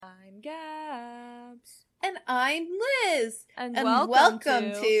I'm Liz. And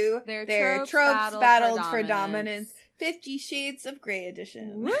welcome to their Tropes Battled for Dominance 50 Shades of Grey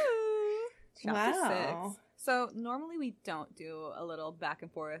edition. Woo! Wow. Chapter 6. So normally we don't do a little back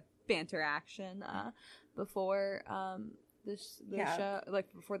and forth banter action before this show,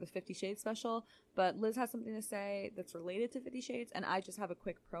 like before the 50 Shades special, but Liz has something to say that's related to 50 Shades, and I just have a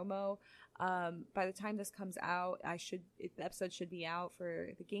quick promo. By the time this comes out, the episode should be out for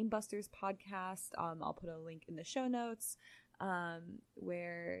the Game Busters podcast. I'll put a link in the show notes,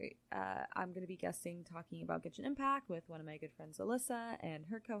 where I'm going to be guesting, talking about Genshin Impact with one of my good friends, Alyssa, and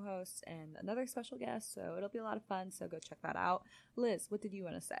her co-host, and another special guest, so it'll be a lot of fun, so go check that out. Liz, what did you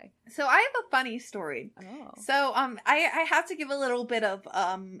want to say? So I have a funny story. Oh. So, I have to give a little bit of,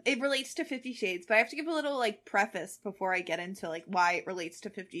 it relates to 50 Shades, but I have to give a little, like, preface before I get into, like, why it relates to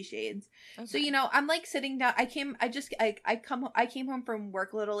 50 Shades. Okay. So, I'm, like, sitting down, I came home from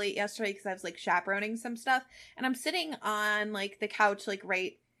work a little late yesterday because I was, like, chaperoning some stuff, and I'm sitting on, like, the couch, like,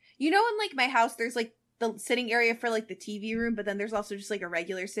 right, in, like, my house, there's, like, the sitting area for, like, the TV room, but then there's also just, like, a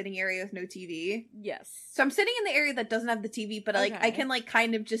regular sitting area with no TV. Yes. So I'm sitting in the area that doesn't have the TV, but, like, Okay. I can, like,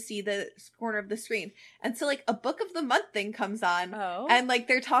 kind of just see the corner of the screen. And so, like, a book of the month thing comes on. Oh. And, like,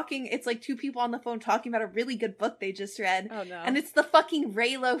 they're talking, it's, like, two people on the phone talking about a really good book they just read. Oh, no. And it's the fucking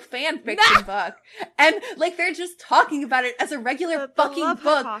Raylo fan fiction book. And, like, they're just talking about it as a regular the fucking love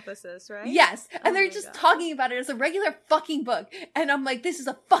book. Hypothesis, right? Yes. And Oh they're my just God. talking about it as a regular fucking book. And I'm like, this is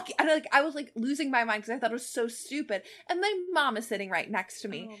a fucking, I was, like, losing my mind because I thought it was so stupid. And my mom is sitting right next to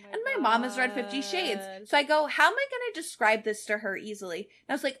me. Oh my and my mom has read 50 God. Shades. So I go, how am I going to describe this to her easily? And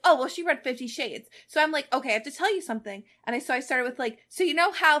I was like, oh, well, she read 50 Shades. So I'm like, okay, I have to tell you something. And I started with like, so you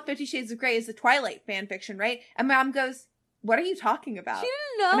know how 50 Shades of Grey is the Twilight fan fiction, right? And my mom goes, what are you talking about? She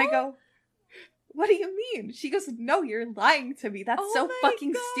didn't know? And I go, what do you mean? She goes, no, you're lying to me. That's Oh so my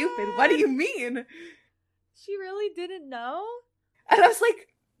fucking God. stupid. What do you mean? She really didn't know? And I was like,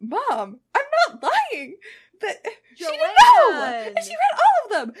 Mom, I'm not lying. But she didn't know. Joanne. And she read all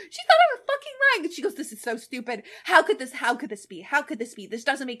of them. She thought I was fucking lying. And she goes, this is so stupid. How could this be? How could this be? This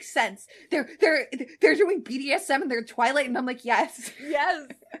doesn't make sense. They're doing BDSM and they're Twilight. And I'm like, yes. Yes.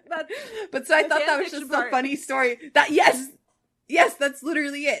 That's But so I the thought that was fanfiction just part. a funny story. Yes, that's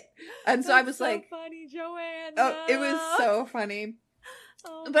literally it. And so I was so like, funny, Joanne. oh, it was so funny.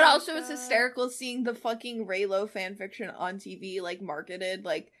 Oh But my also it's God. hysterical seeing the fucking Raylo fanfiction on TV, like, marketed,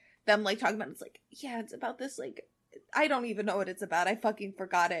 like, them, like, talking about it. It's like, yeah, it's about this, like, I don't even know what it's about. I fucking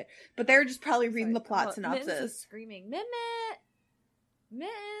forgot it. But they're just probably reading the plot Mittens is synopsis. screaming, Mittens!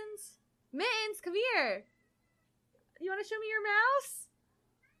 Mittens, come here! You want to show me your mouse?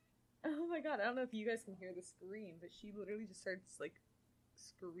 Oh my God, I don't know if you guys can hear the scream, but she literally just starts, like,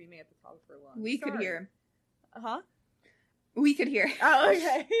 screaming at the top of her lungs. We could hear. Uh-huh. We could hear. Oh,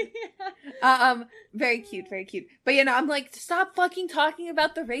 okay. Very cute, very cute. But, I'm like, stop fucking talking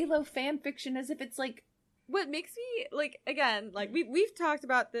about the Raylo fanfiction as if it's, like... What makes me, like, again, like, we've talked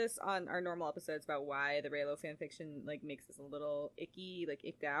about this on our normal episodes about why the Raylo fanfiction, like, makes us a little icky, like,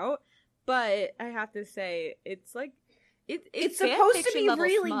 icked out. But I have to say, it's, like, it's supposed to be level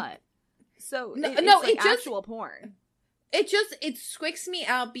really... smut. So, No, it's no, like it just- actual porn. It squicks me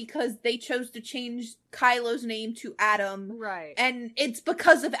out because they chose to change Kylo's name to Adam. Right. And it's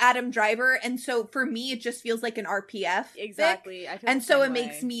because of Adam Driver, and so for me, it just feels like an RPF. Exactly. I feel And the so same it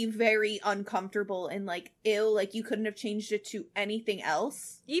makes way. me very uncomfortable and, like, ill. Like, you couldn't have changed it to anything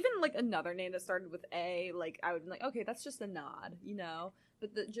else. Even, like, another name that started with A, like, I would be like, okay, that's just a nod, you know?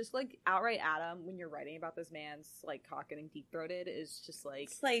 But just, like, outright Adam, when you're writing about this man's, like, cock getting deep-throated, is just, like...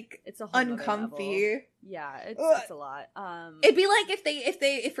 It's, like, It's a whole nother uncomfy. level. Yeah, Ugh. it's a lot. It'd be like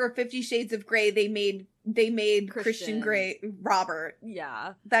if for 50 Shades of Grey, they made Christian Grey Robert.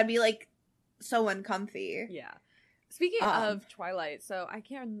 Yeah. That'd be, like, so uncomfy. Yeah. Speaking of Twilight, so I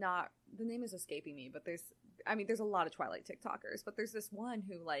cannot, the name is escaping me, but there's a lot of Twilight TikTokers, but there's this one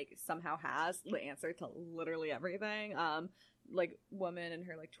who, like, somehow has the answer to literally everything. Like, woman in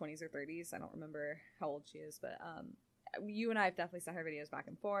her, like, 20s or 30s. I don't remember how old she is, but you and I have definitely sent her videos back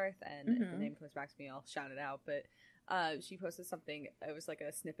and forth, and if the name comes back to me, I'll shout it out. But she posted something, it was like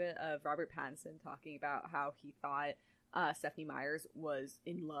a snippet of Robert Pattinson talking about how he thought Stephanie Myers was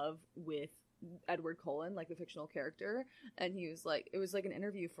in love with Edward Cullen, like the fictional character, and he was like, it was like an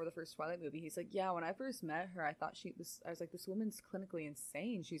interview for the first Twilight movie. He's like, yeah, when I first met her, I thought I was like, this woman's clinically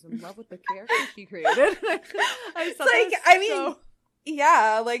insane. She's in love with the character she created.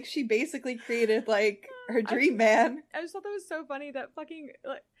 Yeah, like, she basically created, like, her dream man. I just thought that was so funny that fucking,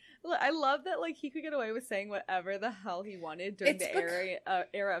 like, I love that, like, he could get away with saying whatever the hell he wanted during the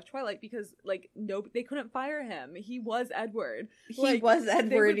era of Twilight because, like, they couldn't fire him. He was Edward. He was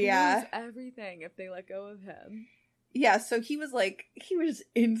Edward, they would yeah. lose everything if they let go of him. Yeah, so he was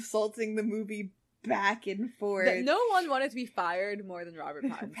insulting the movie back and forth. No one wanted to be fired more than Robert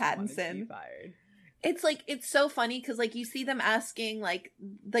Pattinson. Wanted to be fired. It's like, it's so funny because, like, you see them asking, like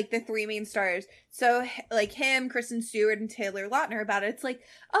the three main stars, so, like, him, Kristen Stewart, and Taylor Lautner about it. It's like,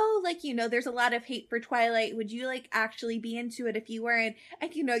 oh, like, you know, there's a lot of hate for Twilight. Would you, like, actually be into it if you weren't?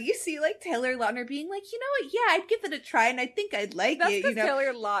 And, you know, you see, like, Taylor Lautner being like, you know what, yeah, I'd give it a try, and I think I'd like That's it, you know?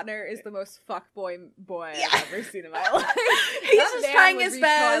 Taylor Lautner is the most fuckboy boy Yeah. I've ever seen in my life. He's just trying his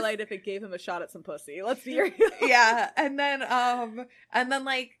best. Twilight if it gave him a shot at some pussy. Let's be real. Yeah, and then,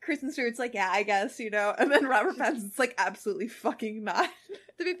 like, Kristen Stewart's like, yeah, I guess, you know? And then Robert Pattinson's like, absolutely fucking not.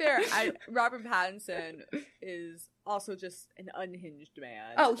 To be fair, Robert Pattinson is also just an unhinged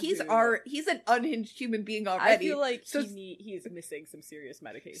man. Oh, he's an unhinged human being already. I feel like he's missing some serious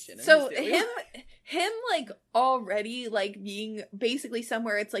medication. So him like already like being basically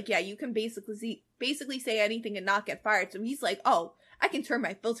somewhere it's like, yeah, you can basically say anything and not get fired. So he's like, oh, I can turn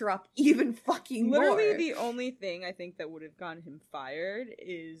my filter off even fucking Literally more. The only thing I think that would have gotten him fired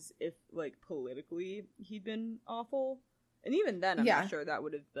is if, like, politically he'd been awful. And even then, I'm not sure that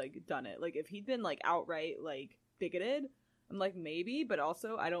would have, like, done it. Like, if he'd been, like, outright, like, bigoted, I'm like, maybe. But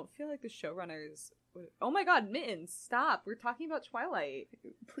also, I don't feel like the showrunners would... Oh my god, Mittens, stop. We're talking about Twilight.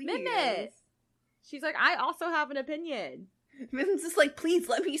 Please. Mittens! She's like, I also have an opinion. Mittens is like, please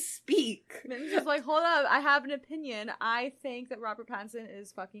let me speak. Mittens is like, hold up, I have an opinion. I think that Robert Pattinson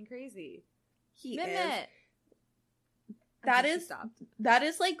is fucking crazy. He is. That is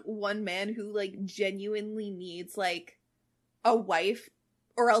like one man who like genuinely needs like a wife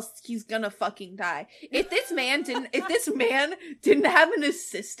or else he's gonna fucking die. If this man didn't have an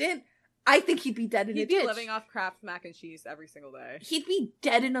assistant, I think he'd be dead in a ditch. He'd be living off Kraft mac and cheese every single day. He'd be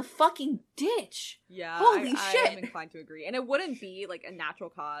dead in a fucking ditch. Yeah, holy shit. I'm inclined to agree. And it wouldn't be like a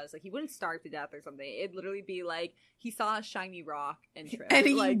natural cause. Like, he wouldn't starve to death or something. It'd literally be like he saw a shiny rock and tripped. And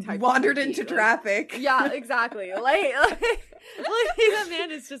he wandered into traffic. Yeah, exactly. like that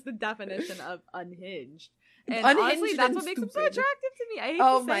man is just the definition of unhinged. And honestly, that's what makes him so attractive to me. I hate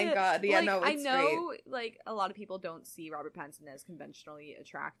to say it. God. Yeah, like, no, it's I know, great. Like, a lot of people don't see Robert Pattinson as conventionally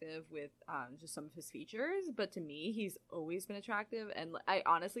attractive with just some of his features, but to me, he's always been attractive. And I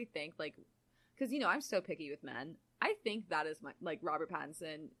honestly think, like, because, you know, I'm so picky with men. I think that is my, like, Robert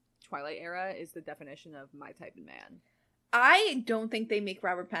Pattinson Twilight era is the definition of my type of man. I don't think they make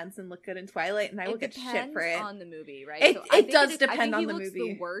Robert Pattinson look good in Twilight, and I will get shit for it. It depends on the movie, right? It does depend on the movie. I think he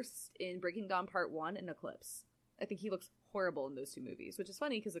looks the worst in Breaking Dawn Part 1 and Eclipse. I think he looks horrible in those two movies, which is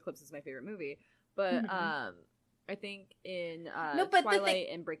funny because Eclipse is my favorite movie. But I think in Twilight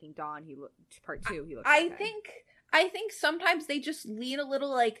and Breaking Dawn, Part 2, he looks okay. I think sometimes they just lean a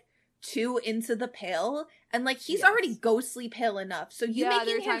little, like, too into the pale, and like he's already ghostly pale enough, so you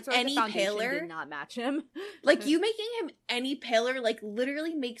making him any paler did not match him. Like, you making him any paler like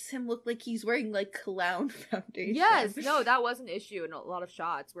literally makes him look like he's wearing like clown foundation. Yes, no, that was an issue in a lot of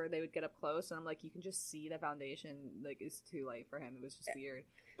shots where they would get up close and I'm like, you can just see the foundation like is too light for him. It was just weird.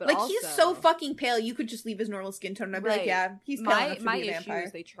 But like, also, he's so fucking pale, you could just leave his normal skin tone and I'd be like, yeah, he's pale enough to be a vampire. My issue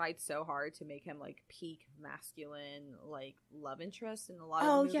is they tried so hard to make him like peak masculine like love interest in a lot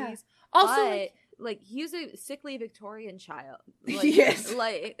of movies. Yeah. Also, like he's a sickly Victorian child. Like, yes.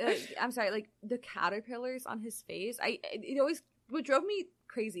 I'm sorry, like the caterpillars on his face. It always, what drove me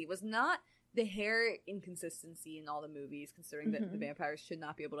crazy was not the hair inconsistency in all the movies, considering that the vampires should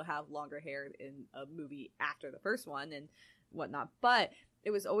not be able to have longer hair in a movie after the first one and whatnot. But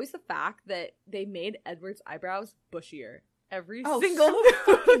it was always the fact that they made Edward's eyebrows bushier every single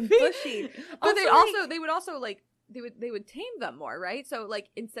movie. Bushy. But they would tame them more, right? So like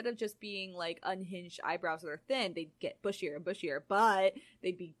instead of just being like unhinged eyebrows that are thin, they'd get bushier and bushier, but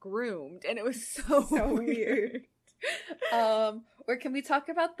they'd be groomed, and it was so weird. Or can we talk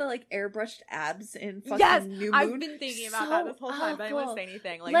about the like airbrushed abs in fucking New Moon? I've been thinking about that this whole time, but I didn't want to say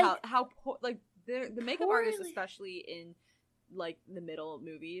anything. Like how like the makeup artists, especially in like the middle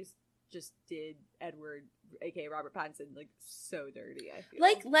movies, just did Edward, aka Robert Pattinson, like so dirty. I feel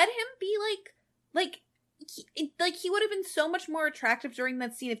like let him be like he would have been so much more attractive during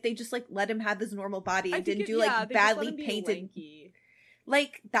that scene if they just like let him have his normal body and didn't do like badly painted.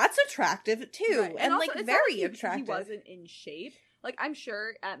 Like that's attractive too, right. And also, like very attractive. He wasn't in shape. Like I'm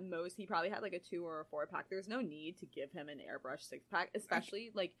sure at most he probably had like a 2 or a 4 pack. There's no need to give him an airbrush 6 pack, especially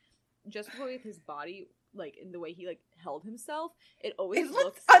like just with his body, like in the way he like held himself, it always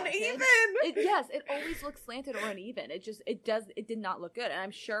looks slanted. uneven. It always looks slanted or uneven. It did not look good. And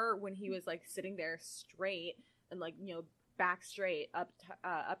I'm sure when he was like sitting there straight and like, you know, back straight,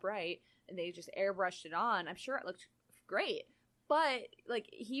 upright, and they just airbrushed it on, I'm sure it looked great. But like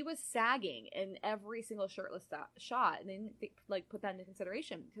he was sagging in every single shirtless shot, and they didn't like put that into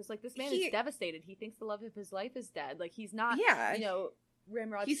consideration because like this man is devastated. He thinks the love of his life is dead. Like he's not, you know,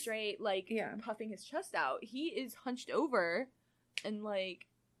 ramrod straight, like puffing his chest out. He is hunched over, and like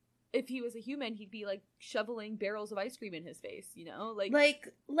if he was a human, he'd be like shoveling barrels of ice cream in his face. You know, like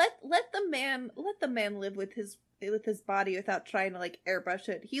let the man live with his body without trying to like airbrush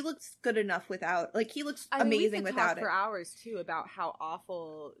it. He looks good enough without, like he looks amazing without it. We could talk for hours too about how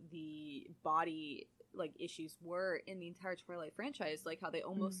awful the body like issues were in the entire Twilight franchise, like how they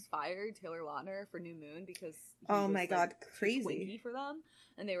almost fired Taylor Lautner for New Moon because he was, my god, like, crazy for them,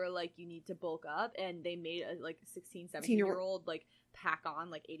 and they were like, you need to bulk up, and they made a like 16-17-year-old like pack on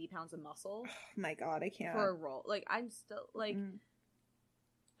like 80 pounds of muscle. Oh my god, I can't for a role. Like I'm still like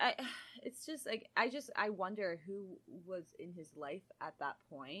it's just like I wonder who was in his life at that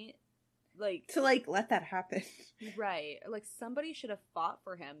point, like to like let that happen. Right, like somebody should have fought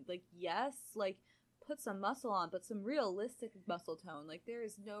for him. Like yes, like put some muscle on, but some realistic muscle tone. Like there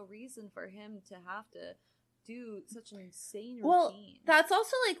is no reason for him to have to do such an insane routine. Well, that's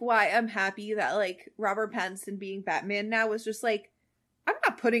also like why I'm happy that like Robert Pattinson being Batman now was just like, I'm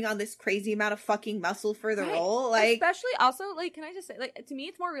not putting on this crazy amount of fucking muscle for the role. Like, especially also, like, can I just say, like, to me,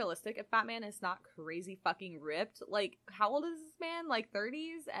 it's more realistic if Batman is not crazy fucking ripped. Like, how old is this man? Like,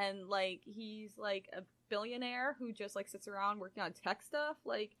 30s? And, like, he's, like, a billionaire who just, like, sits around working on tech stuff?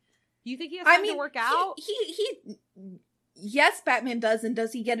 Like, do you think he has time to work out? Yes, Batman does, and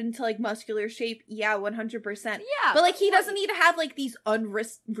does he get into, like, muscular shape? Yeah, 100%. Yeah. But, like, he doesn't need to have, like, these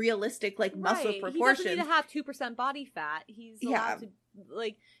unrealistic, like, muscle proportions. He doesn't need to have 2% body fat. He's allowed to,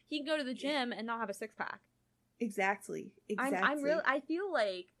 like, he can go to the gym and not have a six-pack. Exactly. I feel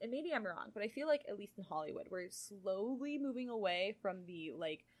like, and maybe I'm wrong, but I feel like, at least in Hollywood, we're slowly moving away from the,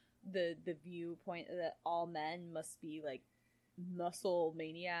 like, the viewpoint that all men must be, like, muscle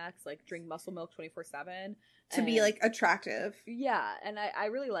maniacs, like drink muscle milk 24/7 to be like attractive. Yeah, and I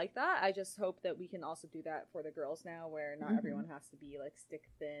really like that. I just hope that we can also do that for the girls now, where not everyone has to be like stick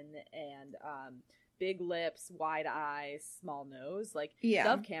thin and big lips, wide eyes, small nose. Like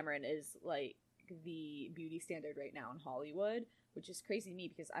Dove Cameron is like the beauty standard right now in Hollywood, which is crazy to me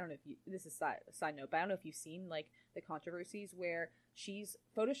because I don't know if you, this is a side note, but I don't know if you've seen like the controversies where she's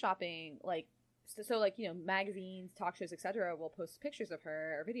photoshopping like. So like, you know, magazines, talk shows, etc. will post pictures of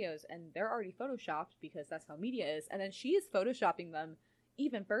her or videos, and they're already photoshopped because that's how media is. And then she is photoshopping them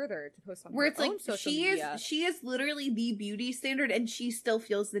even further to post on her own social media. She is literally the beauty standard, and she still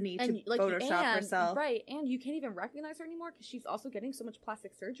feels the need to like, Photoshop herself. Right, and you can't even recognize her anymore because she's also getting so much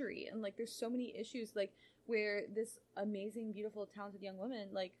plastic surgery. And like, there's so many issues like where this amazing, beautiful, talented young woman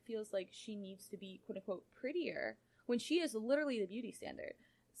like feels like she needs to be quote unquote prettier when she is literally the beauty standard.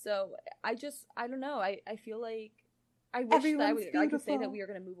 So I don't know. I feel like I wish that I could say that we are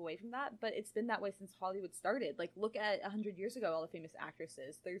going to move away from that, but it's been that way since Hollywood started. Like, look at 100 years ago, all the famous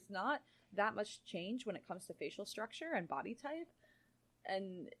actresses. There's not that much change when it comes to facial structure and body type,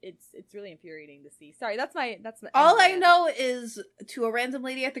 and it's really infuriating to see. Sorry, that's all I know is to a random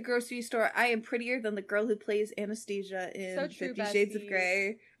lady at the grocery store, I am prettier than the girl who plays Anastasia in 50 Shades of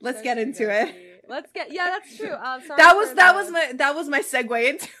Grey. Let's get into it. That's true. Sorry that was my segue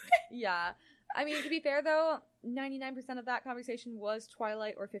into it. Yeah. I mean, to be fair though, 99% of that conversation was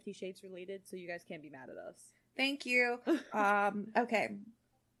Twilight or 50 Shades related, so you guys can't be mad at us. Thank you. Okay.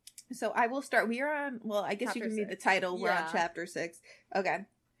 So I will start. We are on, well, I guess chapter you can read the title. We're on chapter 6. Okay.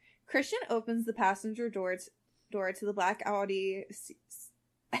 Christian opens the passenger door to the black Audi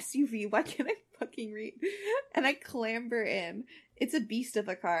SUV. Why can't I fucking read? And I clamber in. It's a beast of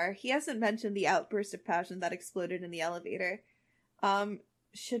a car. He hasn't mentioned the outburst of passion that exploded in the elevator.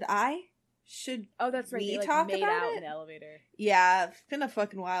 Should that's right. We they, talk made about out it? in the elevator. Yeah, it's been a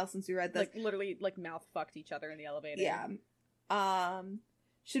fucking while since we read this. Like literally, like mouth fucked each other in the elevator. Yeah.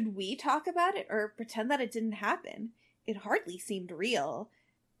 Should we talk about it or pretend that it didn't happen? It hardly seemed real.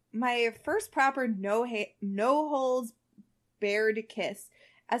 My first proper no holds barred kiss.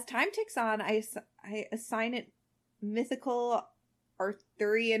 As time ticks on, I assign it mythical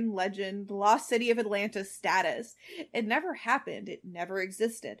Arthurian legend, lost city of Atlantis status. It never happened. It never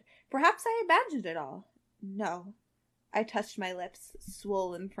existed. Perhaps I imagined it all. No. I touched my lips,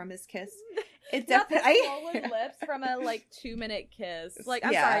 swollen from his kiss. It Not the definitely. swollen lips from a like 2-minute kiss. Like,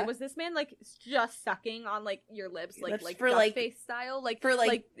 I'm sorry, was this man like just sucking on like your lips, That's like for, duck like- face style, like for,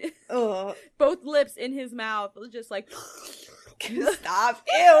 like- Ugh. both lips in his mouth, just like Stop.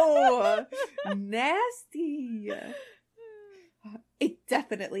 Ew. Nasty. It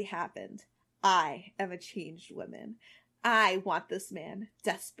definitely happened. I am a changed woman. I want this man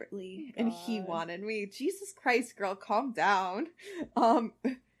desperately, and he God. wanted me. Jesus Christ, girl, calm down.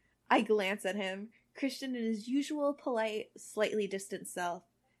 I glance at him, Christian in his usual polite, slightly distant self.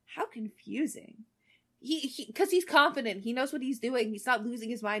 How confusing. Because he's confident. He knows what he's doing. He's not losing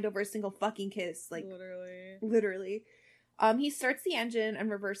his mind over a single fucking kiss. Like, literally. He starts the engine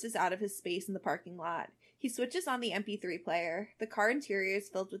and reverses out of his space in the parking lot. He switches on the MP3 player. The car interior is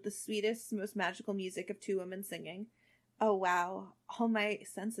filled with the sweetest, most magical music of two women singing. Oh wow, all my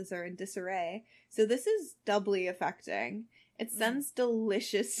senses are in disarray. So this is doubly affecting. It sends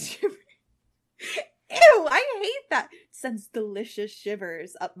delicious shivers. Ew, I hate that. It sends delicious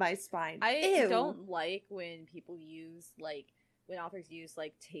shivers up my spine. I don't like when people use when authors use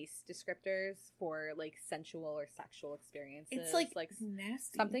taste descriptors for sensual or sexual experiences. It's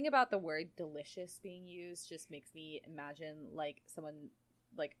nasty. Something about the word delicious being used just makes me imagine someone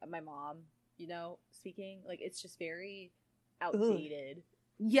my mom, speaking. It's just very outdated. Ugh.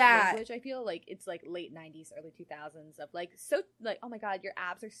 Yeah. Language. I feel like it's late 90s, early 2000s of so oh my god, your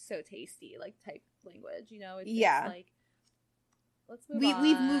abs are so tasty, type language, It's yeah. Let's move on.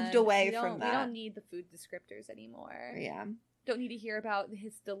 We've moved away from that. We don't need the food descriptors anymore. Yeah. Don't need to hear about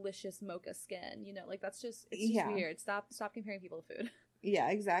his delicious mocha skin, that's just, it's just weird. Stop comparing people to food. Yeah,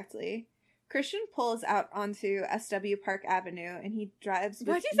 exactly. Christian pulls out onto SW Park Avenue and he drives.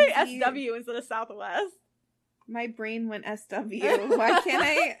 Why'd you say SW instead of Southwest? My brain went SW. Why can't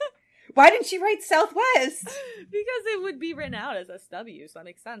I? Why didn't she write Southwest? Because it would be written out as SW, so that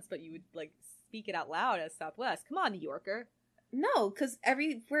makes sense, but you would speak it out loud as Southwest. Come on, New Yorker. No, because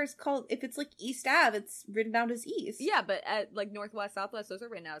everywhere is called, if it's East Ave, it's written down as East. Yeah, but at Northwest, Southwest, those are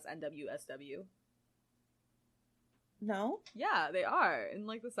written out as NWSW. No? Yeah, they are. In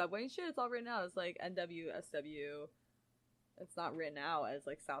the subway and shit, it's all written out as NWSW. It's not written out as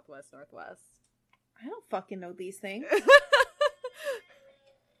Southwest, Northwest. I don't fucking know these things.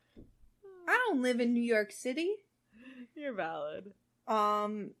 I don't live in New York City. You're valid.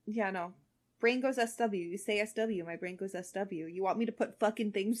 Yeah, no. Brain goes SW. You say SW, my brain goes SW. You want me to put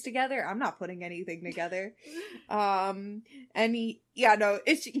fucking things together? I'm not putting anything together.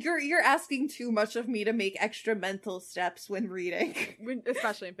 It's you're asking too much of me to make extra mental steps when reading.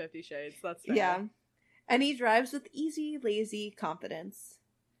 Especially in 50 Shades, that's fair. Yeah. And he drives with easy, lazy confidence.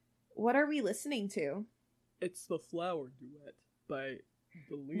 What are we listening to? It's The Flower Duet by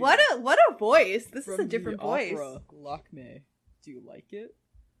Believe. What a voice. This is a different voice. Opera Lakme. Do you like it?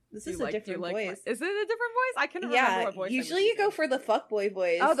 This is a different voice. Is it a different voice? I couldn't remember what voice. Usually you go for the fuckboy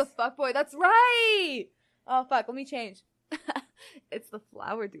voice. Oh, the fuckboy. That's right. Oh fuck. Let me change. It's The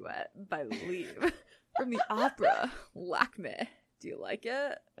Flower Duet by Believe from the opera Lakme. Do you like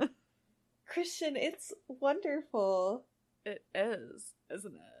it? Christian, it's wonderful. It is,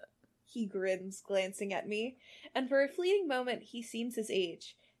 isn't it? He grins, glancing at me, and for a fleeting moment, he seems his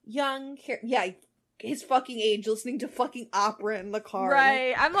age. Young, his fucking age, listening to fucking opera in the car.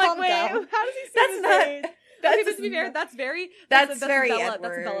 Right. I'm like, wait, down. how does he say his age? That's to be fair, that's very Bella, Edward.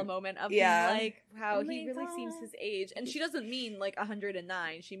 That's a Bella moment of being how he really seems his age. And she doesn't mean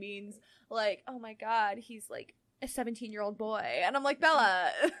 109. She means oh my god, he's a 17-year-old boy. And I'm like, Bella,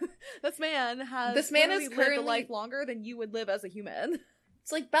 this man is lived a life longer than you would live as a human.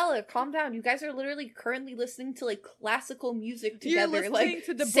 It's Bella, calm down. You guys are literally currently listening to classical music together. You're listening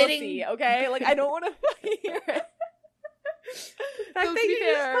to Debussy, okay? I don't want to hear it. So, to be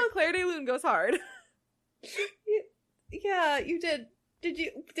fair, Claire de Lune goes hard. Yeah, you did. Did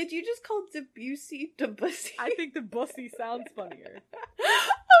you just call Debussy? I think Debussy sounds funnier.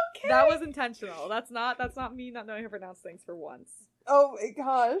 Okay. That was intentional. That's not me not knowing how to pronounce things for once. Oh my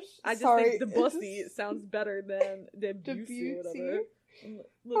gosh. I just think Debussy sounds better than Debussy or whatever. Listen.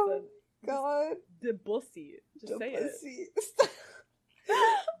 Oh god. Debussy. Just Debussy. say it.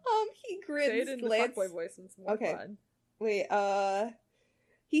 He grins. Say it in the fuckboy voice and it's more fun. Wait,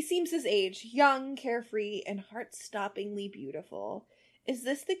 he seems his age, young, carefree, and heart-stoppingly beautiful. Is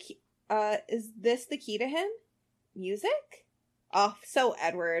this the key to him? Music? Oh, so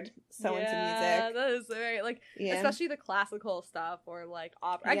Edward. So into music. Yeah, that is very, especially the classical stuff or,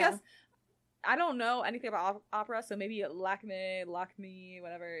 opera. I guess, I don't know anything about opera, so maybe Lakme,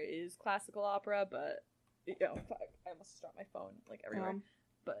 whatever, is classical opera, but, fuck, I almost dropped my phone, everywhere.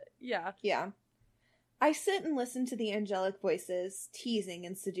 But, yeah. Yeah. I sit and listen to the angelic voices, teasing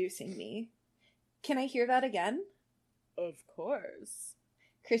and seducing me. Can I hear that again? Of course.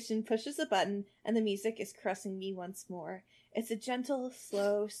 Christian pushes a button, and the music is caressing me once more. It's a gentle,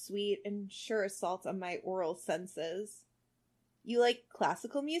 slow, sweet, and sure assault on my oral senses. You like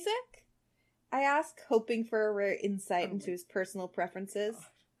classical music? I ask, hoping for a rare insight into his personal preferences.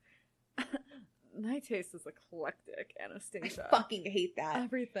 My taste is eclectic, Anastasia. I fucking hate that.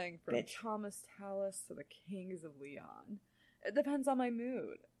 Everything from bitch. Thomas Tallis to the Kings of Leon. It depends on my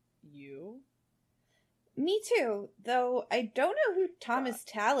mood. You? Me too, though I don't know who Thomas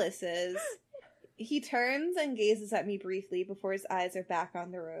Tallis is. He turns and gazes at me briefly before his eyes are back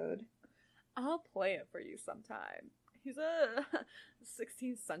on the road. I'll play it for you sometime. He's a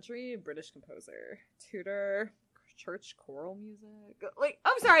 16th century British composer, tutor, church choral music. Like,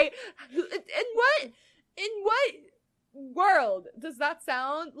 I'm sorry, in what world does that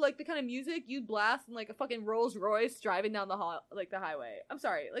sound like the kind of music you'd blast in like a fucking Rolls Royce driving down the the highway? I'm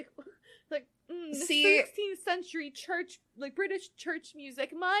sorry, like See, 16th century church, like British church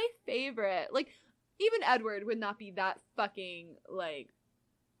music, my favorite. Like, even Edward would not be that fucking like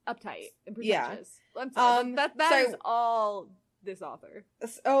uptight and pretentious. Yeah. I'm sorry, that is all this author.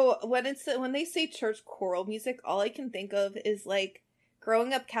 Oh, when they say church choral music, all I can think of is like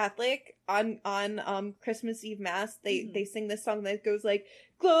growing up Catholic on Christmas Eve Mass. They sing this song that goes like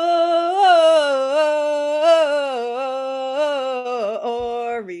Gloria,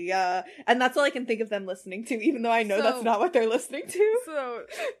 and that's all I can think of them listening to, even though I know that's not what they're listening to. So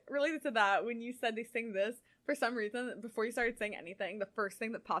related to that, when you said they sing this, for some reason, before you started saying anything, the first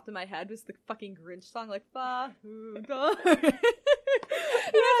thing that popped in my head was the fucking Grinch song, like Ba-hoo-ga. And I was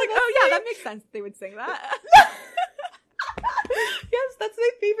like, oh yeah, that makes sense. They would sing that. Yes, that's my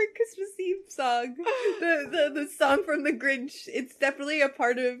favorite Christmas Eve song. The song from the Grinch. It's definitely a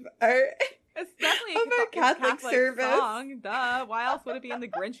part of our. It's definitely our Catholic service song. Duh. Why else would it be in the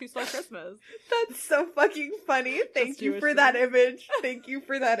Grinch Who Stole Christmas? That's so fucking funny. Thank you for that image. Thank you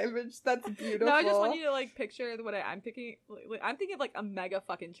for that image. That's beautiful. No, I just want you to like picture what I'm picking. Like, I'm thinking of like a mega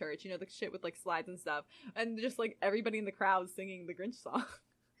fucking church. You know, the shit with like slides and stuff, and just like everybody in the crowd singing the Grinch song.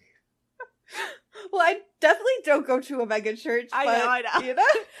 Well, I definitely don't go to a mega church. I know. You know?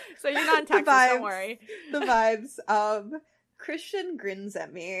 So you're not in Texas, don't worry. The vibes. Christian grins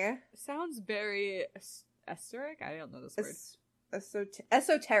at me. Sounds very esoteric. I don't know this word.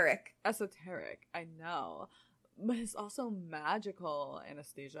 Esoteric. Esoteric. I know. But it's also magical,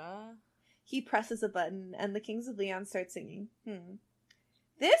 Anastasia. He presses a button, and the Kings of Leon start singing.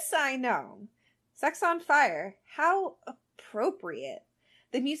 This I know. Sex on Fire. How appropriate.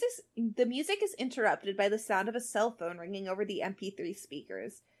 The music is interrupted by the sound of a cell phone ringing over the MP3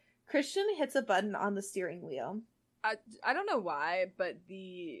 speakers. Christian hits a button on the steering wheel. I don't know why, but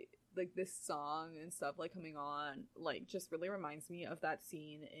this song and stuff like coming on like just really reminds me of that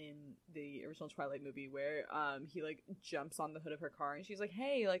scene in the original Twilight movie where he like jumps on the hood of her car and she's like,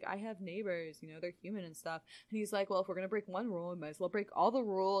 hey, like I have neighbors, you know, they're human and stuff, and he's like, well, if we're gonna break one rule, we might as well break all the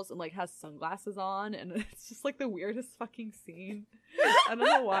rules, and like has sunglasses on, and it's just like the weirdest fucking scene. I don't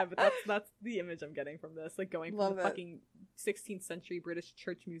know why, but that's the image I'm getting from this, like going from the fucking 16th century British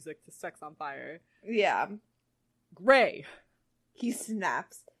church music to Sex on Fire. Yeah. Gray. He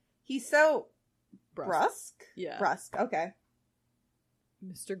snaps. He's so brusque? Yeah. Brusque, okay.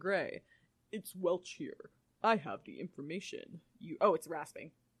 Mr. Gray, it's Welch here. I have the information. Oh, it's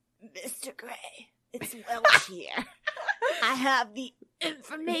rasping. Mr. Gray, it's Welch here. I have the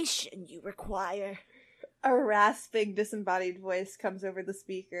information you require. A rasping, disembodied voice comes over the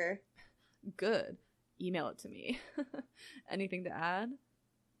speaker. Good. Email it to me. Anything to add?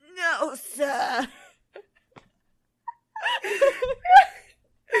 No, sir.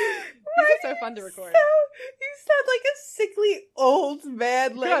 These are so fun to record. You sound like a sickly old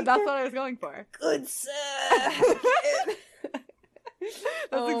man. Like, yeah, that's what I was going for. Good sir.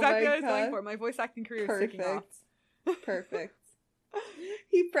 That's exactly what I was going for. My voice acting career is kicking off. Perfect.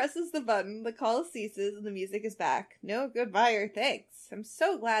 He presses the button, the call ceases, and the music is back. No goodbye or thanks. I'm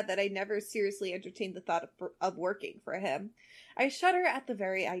so glad that I never seriously entertained the thought of working for him. I shudder at the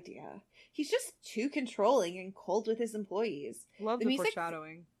very idea. He's just too controlling and cold with his employees. Love the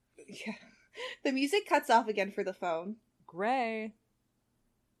foreshadowing. Yeah. The music cuts off again for the phone. Gray.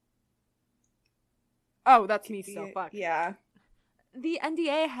 Oh, that's me still. Fuck. Yeah. The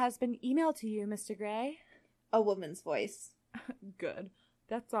NDA has been emailed to you, Mr. Gray. A woman's voice. Good.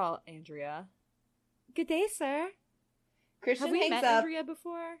 That's all, Andrea. Good day, sir. Christian Have we hangs met up. Andrea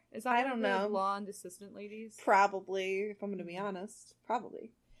before? Is that I one don't of the know. blonde assistant ladies? Probably, if I'm going to be honest.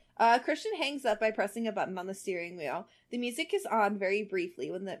 Probably. Christian hangs up by pressing a button on the steering wheel. The music is on very briefly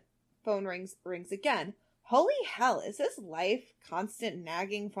when the phone rings again. Holy hell, is this life constant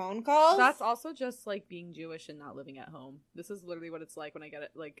nagging phone calls? That's also just like being Jewish and not living at home. This is literally what it's like when I get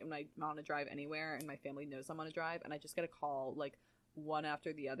it, like when I'm on a drive anywhere and my family knows I'm on a drive and I just get a call like one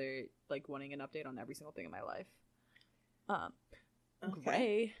after the other, like wanting an update on every single thing in my life. Okay.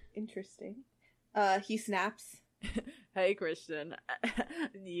 Gray. Interesting. He snaps. Hey, Christian.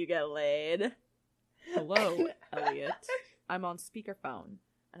 You get laid? Hello, Elliot. I'm on speakerphone,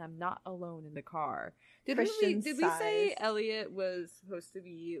 and I'm not alone in the car. Did we say Elliot was supposed to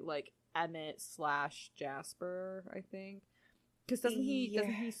be like Emmett / Jasper? I think because doesn't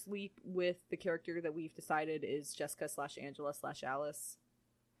he sleep with the character that we've decided is Jessica / Angela / Alice?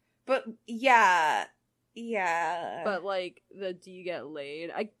 But yeah. But like the do you get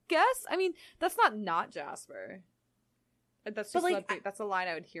laid? I guess. I mean, that's not Jasper. That's just like, that's a line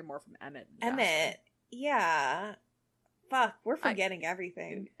I would hear more from Emmett. Emmett, yeah. Fuck, we're forgetting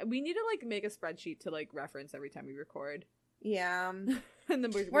everything. We need to like make a spreadsheet to like reference every time we record. Yeah. And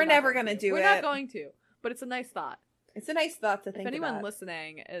then we're never gonna do it. We're not going to, but it's a nice thought. It's a nice thought to think about. If anyone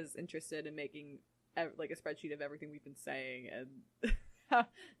listening is interested in making like a spreadsheet of everything we've been saying, and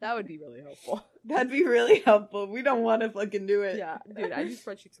that would be really helpful. That'd be really helpful. We don't want to fucking do it. Yeah, dude, I do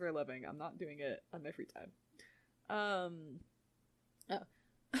spreadsheets for a living. I'm not doing it on my free time.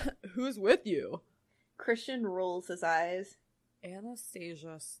 Who's with you? Christian rolls his eyes.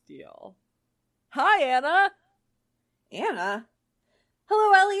 Anastasia Steele. Hi, Anna. Anna?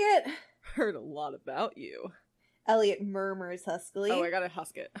 Hello, Elliot. Heard a lot about you. Elliot murmurs huskily. Oh, I gotta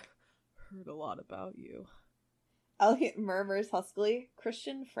husk it. Heard a lot about you. Elliot murmurs huskily.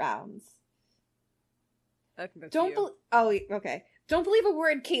 Christian frowns. I think that's Don't okay. Don't believe a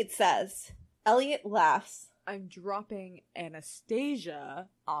word Kate says. Elliot laughs. I'm dropping Anastasia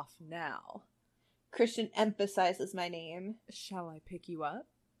off now. Christian emphasizes my name. Shall I pick you up?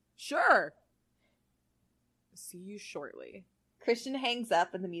 Sure. See you shortly. Christian hangs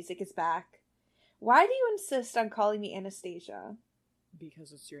up and the music is back. Why do you insist on calling me Anastasia?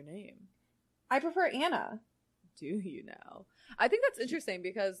 Because it's your name. I prefer Anna. Do you now? I think that's interesting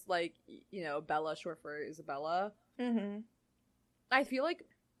because, like, you know, Bella short for Isabella. Mm-hmm. I feel like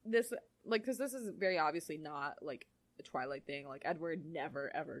this, like, because this is very obviously not, like, a Twilight thing. Like, Edward never,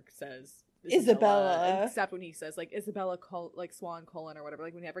 ever says Isabella. Except when he says, like, Isabella, like, Swan, Colin, or whatever.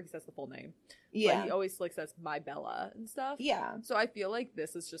 Like, whenever he says the full name. Yeah. But he always, like, says, my Bella and stuff. Yeah. So I feel like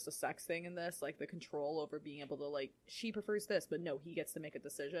this is just a sex thing in this. Like, the control over being able to, like, she prefers this, but no, he gets to make a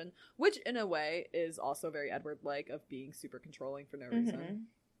decision. Which, in a way, is also very Edward-like of being super controlling for no reason.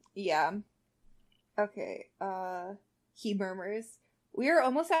 Yeah. Okay. He murmurs, we are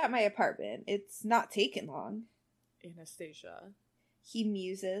almost at my apartment. It's not taken long. Anastasia. He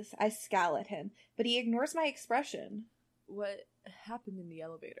muses. I scowl at him, but he ignores my expression. What happened in the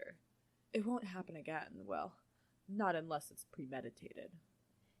elevator? It won't happen again. Well, not unless it's premeditated.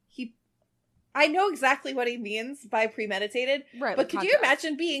 I know exactly what he means by premeditated. Right. But could you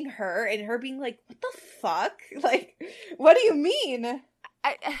imagine being her and her being like, what the fuck? Like, what do you mean?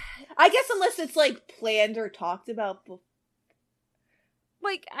 I guess unless it's like planned or talked about before.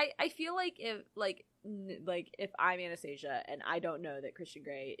 Like, I feel like if I'm Anastasia and I don't know that Christian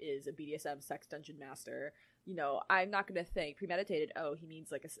Grey is a BDSM sex dungeon master, you know, I'm not going to think premeditated, oh, he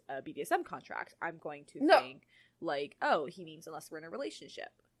means like a BDSM contract. I'm going to think like, oh, he means unless we're in a relationship.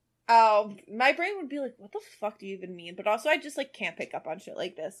 Oh, my brain would be like, what the fuck do you even mean? But also I just like can't pick up on shit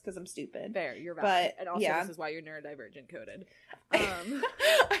like this because I'm stupid. Fair, you're right. But, and also yeah. This is why you're neurodivergent coded. I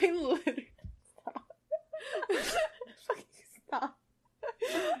literally stop.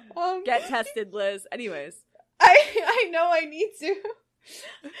 Get tested, Liz. Anyways. I know I need to.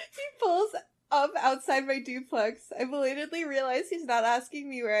 He pulls up outside my duplex. I belatedly realize he's not asking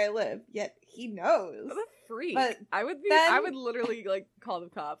me where I live, yet he knows. What a freak. But I would literally like call the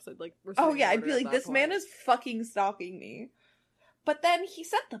cops. I'd like I'd be like, this man is fucking stalking me. But then he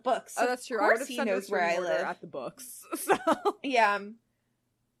sent the books. So that's true. Of course he knows where I live at the books. So yeah.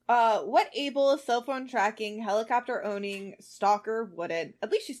 What able cell phone tracking, helicopter owning stalker wouldn't? At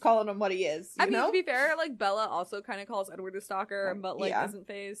least she's calling him what he is. You know? To be fair, like Bella also kind of calls Edward a stalker, but like isn't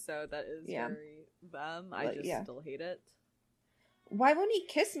phased, so that is very them. I just still hate it. Why won't he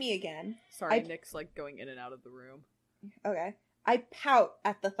kiss me again? Sorry, Nick's like going in and out of the room. Okay. I pout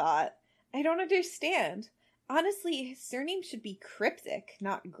at the thought. I don't understand. Honestly, his surname should be Cryptic,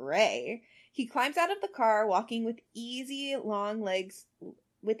 not Gray. He climbs out of the car, walking with easy, long-legged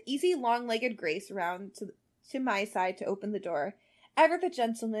grace around to my side to open the door. Ever the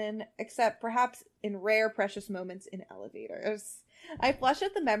gentleman, except perhaps in rare, precious moments in elevators. I flush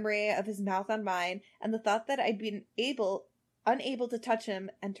at the memory of his mouth on mine, and the thought that I'd been unable to touch him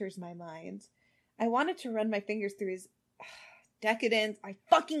enters my mind. I wanted to run my fingers through his decadent. I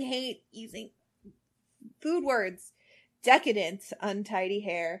fucking hate using food words. Decadent, untidy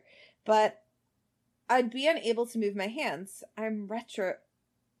hair, but I'd be unable to move my hands. I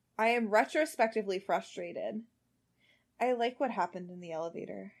am retrospectively frustrated. I like what happened in the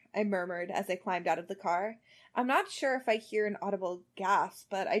elevator, I murmured as I climbed out of the car. I'm not sure if I hear an audible gasp,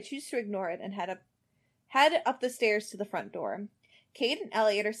 but I choose to ignore it and head up the stairs to the front door. Kate and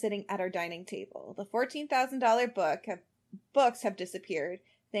Elliot are sitting at our dining table. The $14,000 books have disappeared.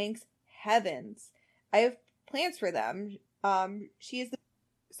 Thanks heavens. I have plans for them. She is the...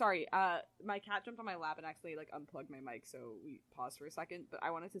 Sorry, my cat jumped on my lap and actually, like, unplugged my mic, so we paused for a second, but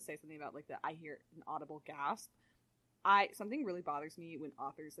I wanted to say something about, like, that I hear an audible gasp. Something really bothers me when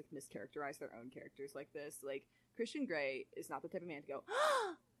authors, like, mischaracterize their own characters like this. Like, Christian Grey is not the type of man to go,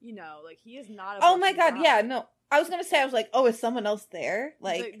 you know, like, he is not a... Oh my god, yeah, no. I was gonna say, I was like, oh, is someone else there?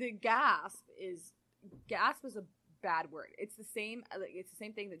 Like... The gasp is a bad word. It's the same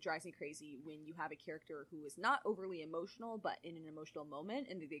thing that drives me crazy when you have a character who is not overly emotional, but in an emotional moment,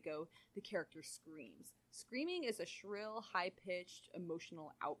 and they go, the character screams. Screaming is a shrill, high-pitched,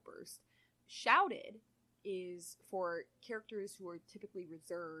 emotional outburst. Shouted is for characters who are typically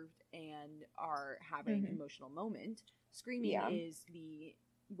reserved and are having an emotional moment. Screaming is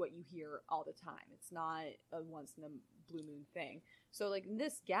what you hear all the time. It's not a once in a blue moon thing. So, like,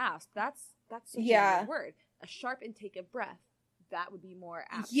 this gasp, that's such a weird word. A sharp intake of breath, that would be more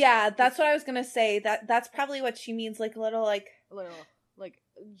apt. Yeah, that's what I was gonna say. That's probably what she means, like a little,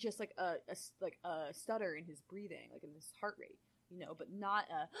 just like a stutter in his breathing, like in his heart rate, you know, but not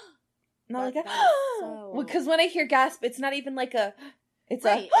a... Not like a... Because when I hear gasp, it's not even like a... It's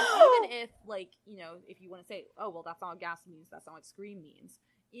right. a... Even if, like, you know, if you want to say, oh, well, that's not what gasp means, that's not what scream means.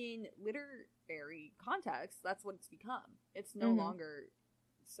 In literary context, that's what it's become. It's no longer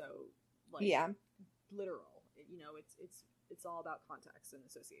so, like, literal. You know, it's all about context and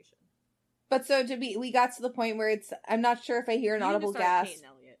association. But so we got to the point where it's... I'm not sure if I hear an audible gasp. Kate and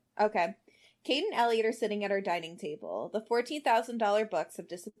Elliot. Okay. Kate and Elliot are sitting at our dining table. The $14,000 books have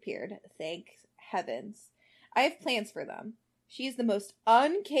disappeared. Thank heavens. I have plans for them. She has the most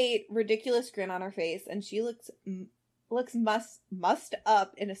un-Kate, ridiculous grin on her face, and she looks mussed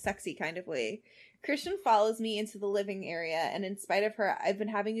up in a sexy kind of way. Christian follows me into the living area, and in spite of her "I've been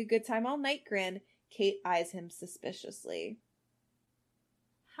having a good time all night" grin, Kate eyes him suspiciously.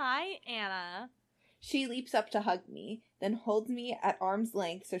 Hi, Anna. She leaps up to hug me, then holds me at arm's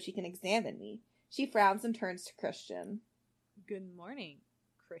length so she can examine me. She frowns and turns to Christian. Good morning,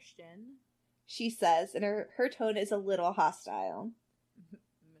 Christian, she says, and her tone is a little hostile.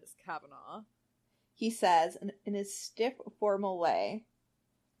 Miss Kavanaugh, he says, in his stiff, formal way.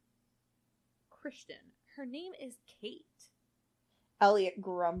 Christian, her name is Kate. Elliot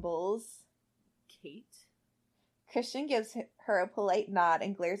grumbles. Kate? Christian gives her a polite nod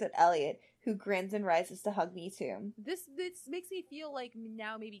and glares at Elliot, who grins and rises to hug me too. This makes me feel like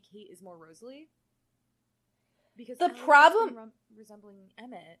now maybe Kate is more Rosalie. Because the Elliot problem resembling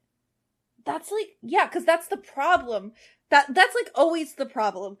Emmett. That's like, yeah, because that's the problem. That's like always the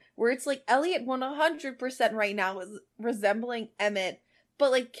problem, where it's like Elliot 100% right now is resembling Emmett, but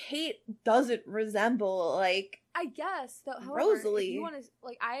like Kate doesn't resemble, like, I guess, though, however, Rosalie. If you want to,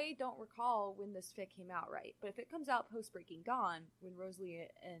 like, I don't recall when this fic came out, right? But if it comes out post Breaking Dawn, when Rosalie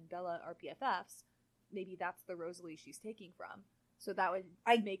and Bella are BFFs, maybe that's the Rosalie she's taking from. So that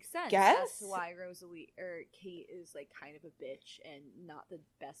would make sense as to why Kate is, like, kind of a bitch and not the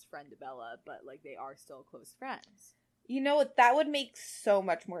best friend to Bella, but, like, they are still close friends. You know what? That would make so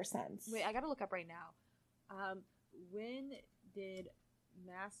much more sense. Wait, I gotta look up right now. When did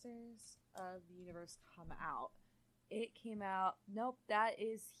Masters of the Universe come out? It came out... Nope, that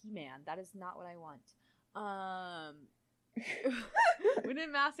is He-Man. That is not what I want. When did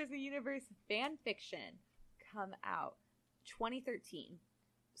Masters of the Universe fan fiction come out? 2013.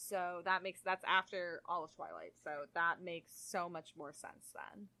 So that's after all of Twilight. So that makes so much more sense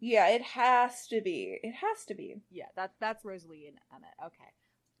then. Yeah, it has to be. It has to be. Yeah, that's Rosalie and Emmett. Okay.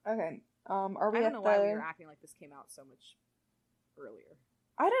 Okay. Are we I don't know why we were acting like this came out so much earlier.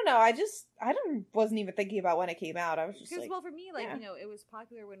 I don't know. I wasn't even thinking about when it came out. I was just like, well, for me, like, you know, it was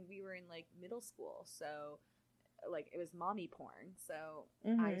popular when we were in, like, middle school. So, like, it was mommy porn. So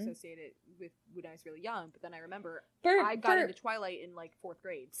I associated with when I was really young. But then I remember I got into Twilight in, like, 4th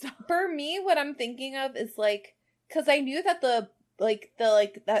grade. So for me, what I'm thinking of is, like, because I knew that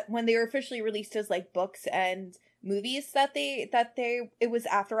that when they were officially released as, like, books and movies that it was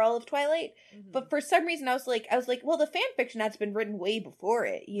after all of Twilight, but for some reason I was like, well, the fan fiction has been written way before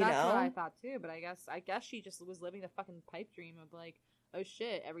it, you know. That's what I thought too, but I guess she just was living the fucking pipe dream of, like, oh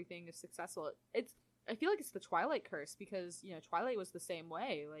shit, everything is successful. I feel like it's the Twilight curse because, you know, Twilight was the same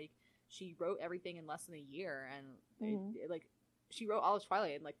way. Like, she wrote everything in less than a year, and like, she wrote all of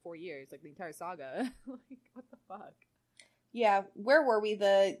Twilight in like 4 years, like the entire saga. Like, what the fuck? Yeah, where were we?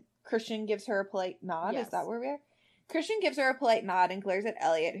 The Christian gives her a polite nod. Yes. Is that where we are? Christian gives her a polite nod and glares at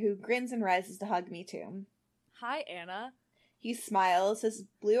Elliot, who grins and rises to hug me too. Hi, Anna. He smiles, his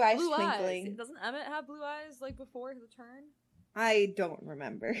blue eyes twinkling. Eyes. Doesn't Emmett have blue eyes like before the turn? I don't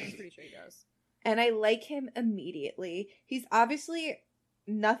remember. I'm pretty sure he does. And I like him immediately. He's obviously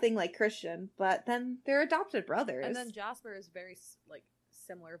nothing like Christian, but then they're adopted brothers. And then Jasper is very, like,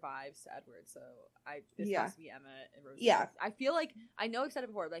 similar vibes to Edward, so this has to be Emmett and Rosie. Yeah. I feel like, I know I've said it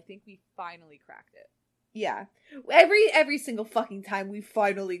before, but I think we finally cracked it. Yeah. Every single fucking time we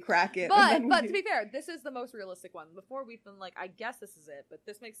finally crack it. But to be fair, this is the most realistic one. Before we've been like, I guess this is it, but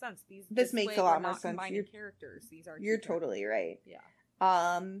this makes sense. This makes a lot more sense. Combining characters. These are You're totally right. Yeah.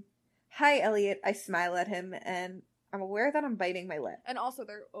 Hi Elliot. I smile at him and I'm aware that I'm biting my lip. And also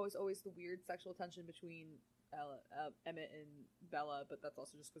there was always the weird sexual tension between Emmett and Bella, but that's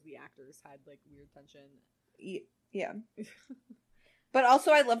also just because the actors had like weird tension. Yeah. But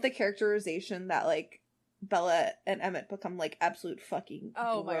also I love the characterization that like Bella and Emmett become like absolute fucking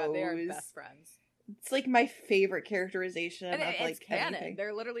bros. My god, they are best friends. It's like my favorite characterization and of like it's canon. anything.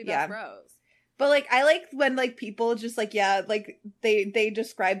 They're literally best bros. But like I like when like people just like like they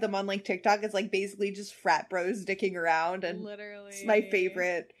describe them on like TikTok as like basically just frat bros dicking around, and literally it's my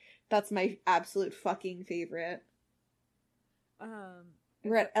favorite. That's my absolute fucking favorite.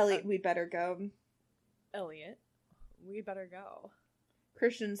 We're at Elliot. We better go. Elliot, we better go.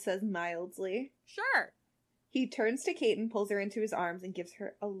 Christian says mildly. Sure. He turns to Kate and pulls her into his arms and gives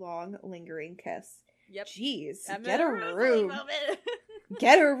her a long, lingering kiss. Yep. Jeez, Emmett get a room.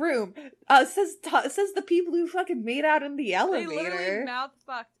 Get a room. Says the people who fucking made out in the elevator. They literally mouth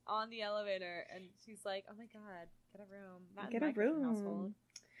fucked on the elevator, and she's like, "Oh my god, get a room. Not get in a my room." household.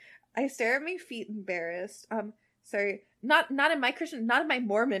 I stare at my feet, embarrassed. Sorry, not in my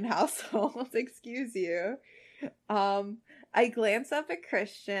Mormon household. Excuse you. I glance up at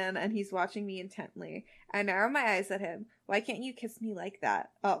Christian, and he's watching me intently. I narrow my eyes at him. Why can't you kiss me like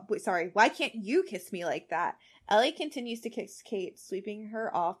that? Oh, wait, sorry. Why can't you kiss me like that? Ellie continues to kiss Kate, sweeping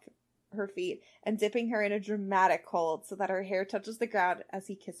her off her feet and dipping her in a dramatic hold so that her hair touches the ground as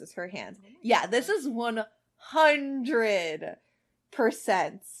he kisses her hand. Yeah, this is 100%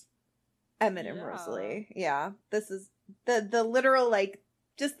 Emmett and Rosalie. Yeah, this is the literal, like,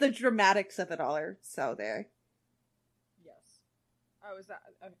 just the dramatics of it all are so there. Oh, is that...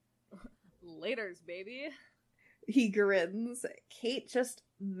 Laters, baby. He grins. Kate just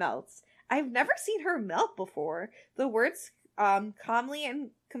melts. I've never seen her melt before. The words calmly and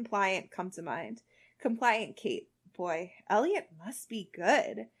compliant come to mind. Compliant Kate. Boy, Elliot must be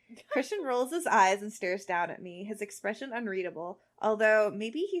good. Christian rolls his eyes and stares down at me, his expression unreadable, although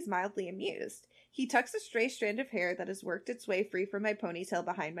maybe he's mildly amused. He tucks a stray strand of hair that has worked its way free from my ponytail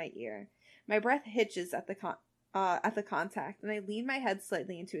behind my ear. My breath hitches at the contact, and I lean my head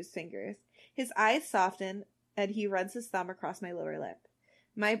slightly into his fingers. His eyes soften, and he runs his thumb across my lower lip.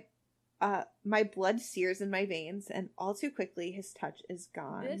 My blood sears in my veins, and all too quickly, his touch is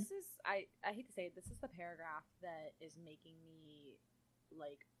gone. This is, I hate to say it, this is the paragraph that is making me,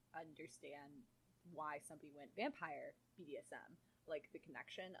 like, understand why somebody went vampire BDSM. Like, the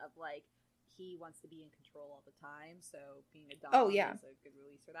connection of, like, he wants to be in control all the time, so being a dom is a good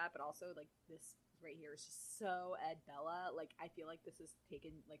release for that, but also, like, this right here is just so Ed Bella. Like, I feel like this is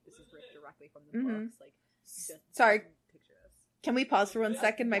ripped directly from the books. Like, just sorry, picture this. Can we pause for 1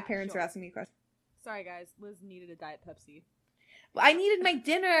 second? My parents are asking me a question. Sorry guys, Liz needed a Diet Pepsi. Well, I needed my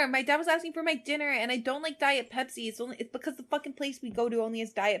dinner. My dad was asking for my dinner, and I don't like Diet Pepsi. It's because the fucking place we go to only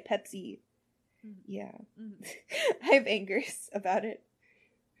has Diet Pepsi. Mm-hmm. Yeah. Mm-hmm. I have angers about it.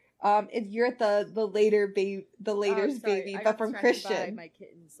 If you're at the later's baby, but from Christian. By my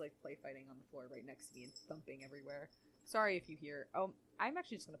kittens like play fighting on the floor right next to me and thumping everywhere. Sorry if you hear. Oh, I'm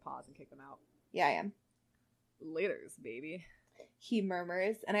actually just gonna pause and kick them out. Yeah, I am. Laters, baby. He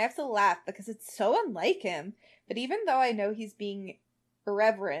murmurs, and I have to laugh because it's so unlike him. But even though I know he's being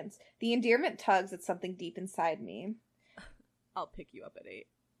irreverent, the endearment tugs at something deep inside me. I'll pick you up at 8.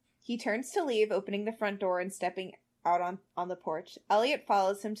 He turns to leave, opening the front door and stepping out on the porch. Elliot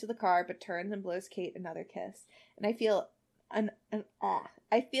follows him to the car, but turns and blows Kate another kiss. And I feel an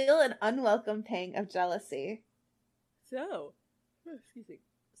unwelcome pang of jealousy. So,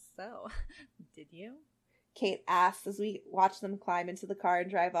 did you? Kate asks as we watch them climb into the car and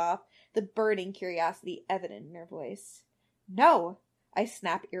drive off, the burning curiosity evident in her voice. No, I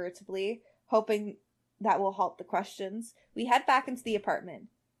snap irritably, hoping that will halt the questions. We head back into the apartment.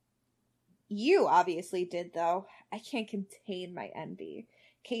 You obviously did, though. I can't contain my envy.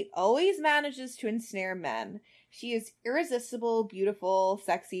 Kate always manages to ensnare men. She is irresistible, beautiful,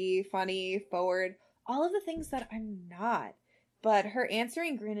 sexy, funny, forward, all of the things that I'm not. But her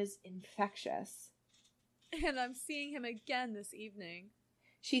answering grin is infectious. And I'm seeing him again this evening.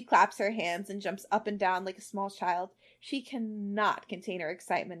 She claps her hands and jumps up and down like a small child. She cannot contain her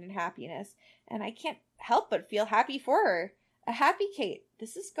excitement and happiness, and I can't help but feel happy for her. A happy Kate.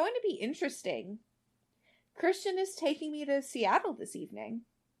 This is going to be interesting. Christian is taking me to Seattle this evening.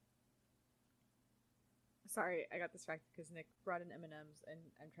 Sorry, I got distracted because Nick brought in M&Ms, and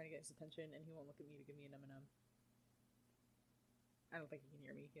I'm trying to get his attention, and he won't look at me to give me an M&M. I don't think he can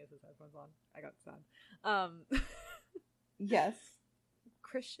hear me. He has his headphones on. I got sad. Yes.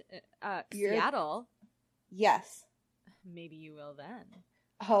 Christian, Seattle? Yes. Maybe you will then.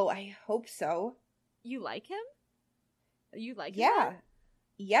 Oh, I hope so. You like him? You like him? Yeah.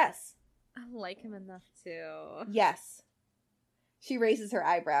 Yes. I like him enough too. Yes. She raises her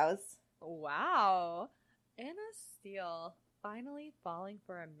eyebrows. Wow. Anna Steele finally falling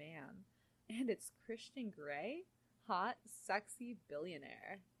for a man. And it's Christian Grey? Hot, sexy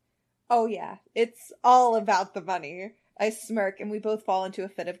billionaire. Oh yeah, it's all about the money. I smirk and we both fall into a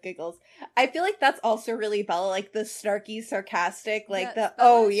fit of giggles. I feel like that's also really Bella, like the snarky, sarcastic, like Yes, the, Bella's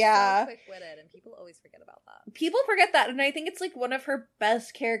oh yeah. so quick-witted, and people always forget about that. People forget that, and I think it's like one of her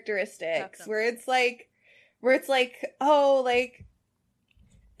best characteristics. Definitely. where it's like, oh, like,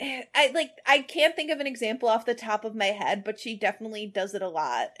 I can't think of an example off the top of my head, but she definitely does it a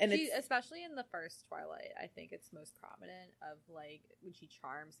lot. And She, it's especially in the first Twilight, I think it's most prominent of like when she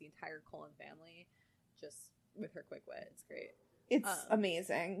charms the entire Cullen family just with her quick wit. It's great. it's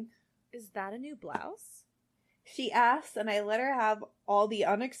amazing. Is that a new blouse? She asks, and I let her have all the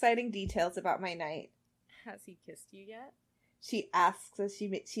unexciting details about my night. Has he kissed you yet? She asks as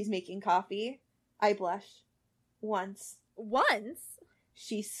she's making coffee. I blush. Once. Once?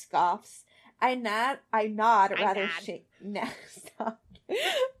 She scoffs. I nod rather nod. Nah, stop. I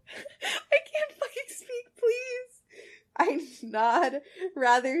can't fucking speak, please. I nod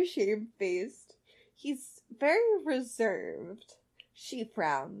rather shamefaced. He's very reserved. She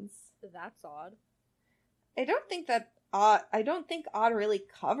frowns. That's odd. I don't think odd really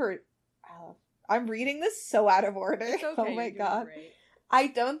covered. I'm reading this so out of order. It's okay, Oh you're my doing god. great. I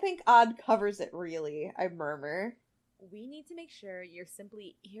don't think odd covers it really. I murmur. We need to make sure you're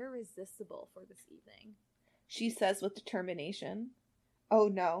simply irresistible for this evening. She says with determination. Oh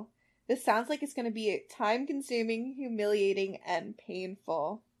no. This sounds like it's going to be time-consuming, humiliating, and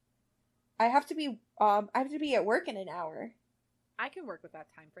painful. I have to be at work in an hour. I can work with that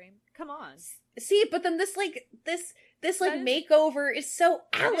time frame. Come on. See, but then this makeover is so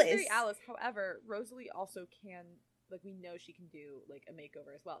That Alice. is very Alice. However, Rosalie also can, like, we know she can do like a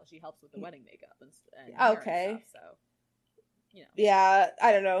makeover as well. She helps with the wedding makeup and hair Okay. and stuff, so you know. Yeah,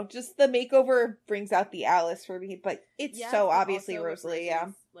 I don't know. Just the makeover brings out the Alice for me, but it's Yes, so but obviously also, Rosalie, Rosalie's, yeah.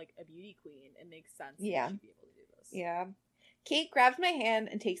 like a beauty queen. It makes sense. Yeah. That she'd be able to do this. Yeah. Kate grabs my hand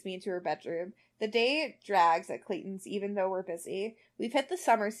and takes me into her bedroom. The day drags at Clayton's even though we're busy. We've hit the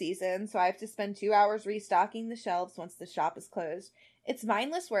summer season, so I have to spend 2 hours restocking the shelves once the shop is closed. It's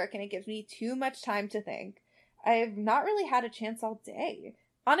mindless work and it gives me too much time to think. I've not really had a chance all day.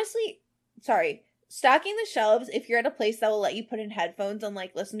 Honestly, stocking the shelves, if you're at a place that will let you put in headphones and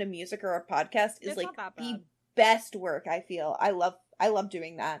like listen to music or a podcast, is It's like not that the bad. best work, I feel. I love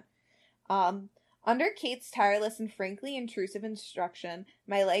doing that. Under Kate's tireless and frankly intrusive instruction,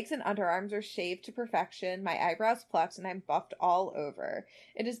 my legs and underarms are shaved to perfection, my eyebrows plucked, and I'm buffed all over.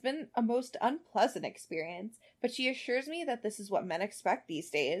 It has been a most unpleasant experience, but she assures me that this is what men expect these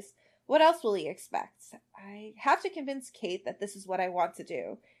days. What else will he expect? I have to convince Kate that this is what I want to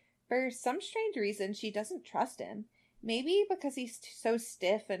do. For some strange reason, she doesn't trust him. Maybe because he's so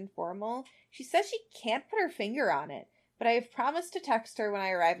stiff and formal. She says she can't put her finger on it, but I have promised to text her when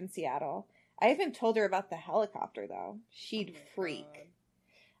I arrive in Seattle. I haven't told her about the helicopter, though. She'd Oh my freak. God.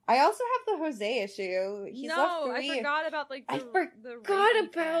 I also have the Jose issue. He's left No, 3. I forgot about like I the forgot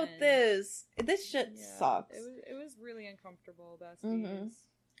rape about weekend. this. This shit Yeah, sucks. It was really uncomfortable, besties. Mhm.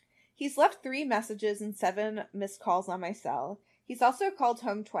 He's left 3 messages and 7 missed calls on my cell. He's also called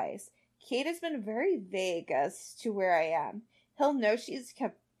home twice. Kate has been very vague as to where I am. He'll know she's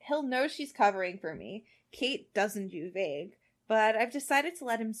covering for me. Kate doesn't do vague, but I've decided to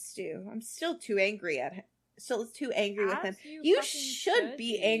let him stew. I'm still too angry with him. As You fucking should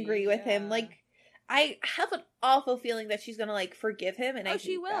be angry with him. yeah. Like, I have an awful feeling that she's gonna like forgive him, and I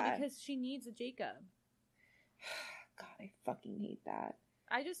she hate will that. because she needs a Jacob. God, I fucking hate that.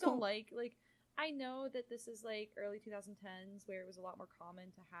 I just Cool. don't like I know that this is like early 2010s where it was a lot more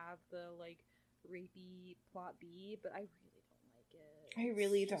common to have the like rapey plot B, but I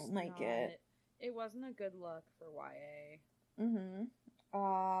really don't like it. It wasn't a good look for YA.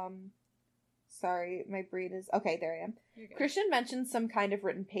 Sorry, my brain is... Okay, there I am. Christian mentioned some kind of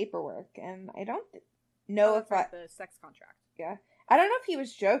written paperwork, and I don't know if like the sex contract. Yeah. I don't know if he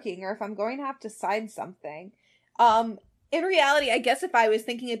was joking or if I'm going to have to sign something. In reality, I guess if I was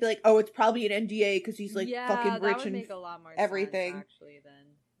thinking, it'd be like, oh, it's probably an NDA because he's like fucking rich that would and make a lot more everything. Sense, actually,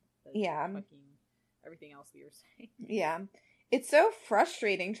 than fucking everything else we were saying. Yeah. It's so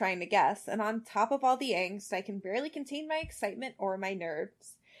frustrating trying to guess, and on top of all the angst, I can barely contain my excitement or my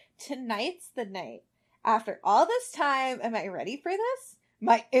nerves. Tonight's the night. After all this time, am I ready for this?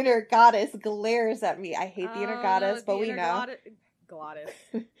 My inner goddess glares at me. I hate the inner goddess, but we know. Goddess.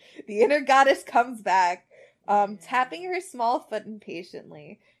 The inner goddess comes back, tapping her small foot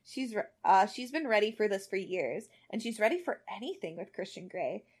impatiently. She's been ready for this for years, and she's ready for anything with Christian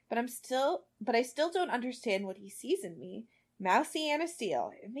Grey. But I still don't understand what he sees in me. Mousy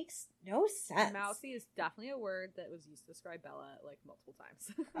Anasteel. It makes no sense. Mousy is definitely a word that was used to describe Bella like multiple times.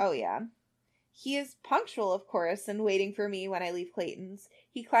 Oh yeah. He is punctual, of course, and waiting for me when I leave Clayton's.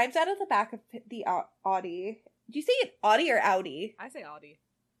 He climbs out of the back of the Audi. Do you say it Audi or Audi? I say Audi.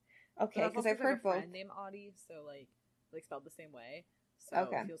 Okay, because I've heard both. I have a friend named Audi, so like spelled the same way. So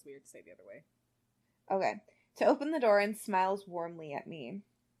it feels weird to say the other way. Okay. To open the door and smiles warmly at me.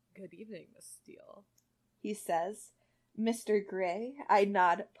 Good evening, Miss Steele. He says, Mr. Grey. I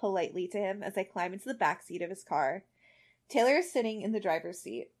nod politely to him as I climb into the back seat of his car. Taylor is sitting in the driver's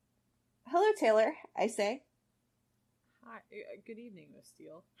seat. Hello, Taylor, I say. Hi. Good evening, Miss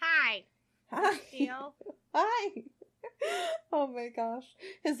Steele. Hi. Hi. Steele. Hi. Oh my gosh.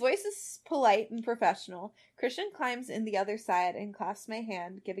 His voice is polite and professional. Christian climbs in the other side and clasps my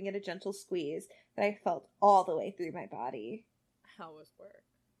hand, giving it a gentle squeeze that I felt all the way through my body. How was work?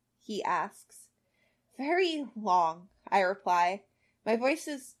 He asks. Very long, I reply. My voice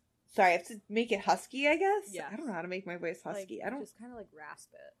is... Sorry, I have to make it husky, I guess? Yes. I don't know how to make my voice husky. Like, I don't... Just kind of like rasp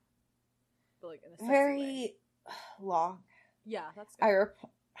it. But like in a sexy Very way. long. Yeah, that's good.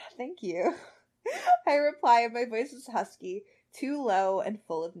 Thank you. I reply, and my voice is husky, too low and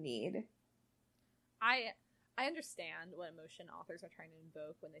full of need. I understand what emotion authors are trying to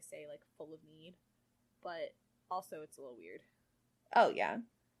invoke when they say like full of need, but also it's a little weird. Oh, yeah.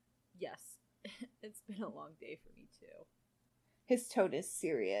 Yes. It's been a long day for me, too. His tone is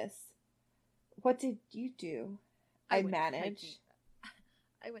serious. What did you do? I manage.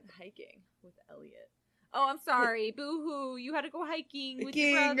 I went hiking with Elliot. Oh, I'm sorry. Boo-hoo. You had to go hiking with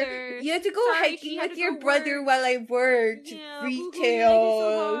your brother. You had to go hiking with your brother while I worked. Yeah,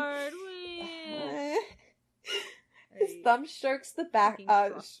 retail. His thumb strokes the back.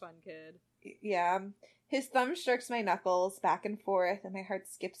 Fun kid. Yeah. His thumb strokes my knuckles back and forth, and my heart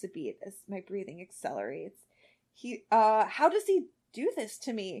skips a beat as my breathing accelerates. How does he do this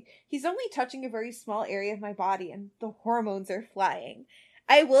to me? He's only touching a very small area of my body, and the hormones are flying.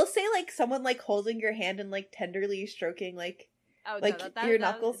 I will say, like, someone, like, holding your hand and, like, tenderly stroking, like, your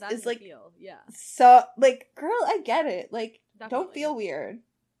knuckles is, like, yeah. So, like, girl, I get it. Like, Definitely. Don't feel weird.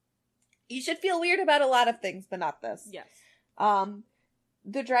 You should feel weird about a lot of things, but not this. Yes.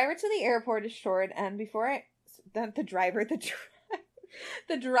 The drive to the airport is short, and the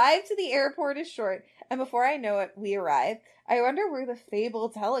drive to the airport is short, and before I know it, we arrive. I wonder where the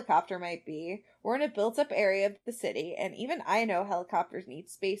fabled helicopter might be. We're in a built-up area of the city, and even I know helicopters need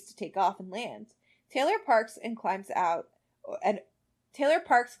space to take off and land. Taylor parks, climbs out, and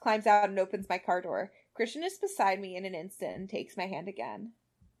opens my car door. Christian is beside me in an instant and takes my hand again.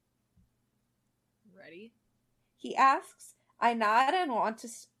 Ready? He asks. I nod and want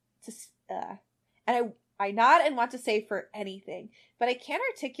I nod and want to say for anything, but I can't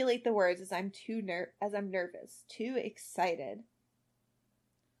articulate the words as I'm nervous, too excited.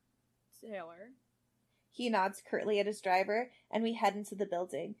 Taylor. He nods curtly at his driver, and we head into the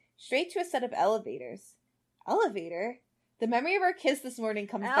building, straight to a set of elevators. Elevator? The memory of our kiss this morning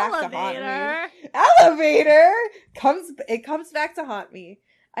comes back to haunt me. Elevator! It comes back to haunt me.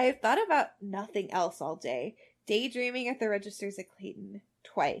 I have thought about nothing else all day, daydreaming at the registers at Clayton.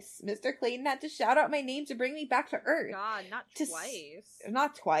 Twice. Mr. Clayton had to shout out my name to bring me back to Earth. God, not twice.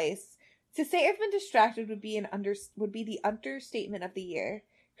 Not twice. To say I've been distracted would be the understatement of the year.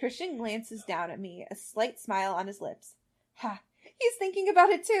 Christian glances down at me, a slight smile on his lips. Ha! He's thinking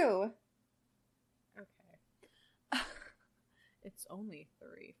about it too! Okay. It's only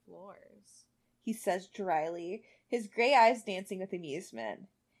 3 floors. He says dryly, his gray eyes dancing with amusement.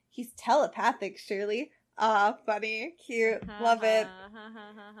 He's telepathic, surely. Ah, funny, cute, love it.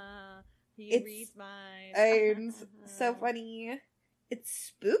 He It's- reads minds. And so funny. It's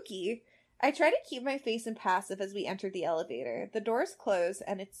spooky. I try to keep my face impassive as we enter the elevator. The doors close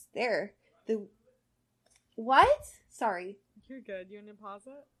and it's there. The what? Sorry. You're good. You want to pause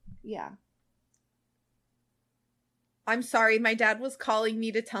it? Yeah. I'm sorry. My dad was calling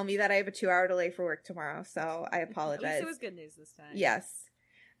me to tell me that I have a 2-hour delay for work tomorrow, so I At least apologize. it was good news this time. Yes.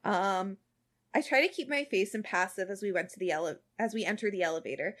 I try to keep my face impassive as we enter the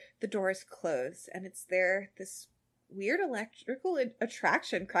elevator. The doors close, and it's there, this weird electrical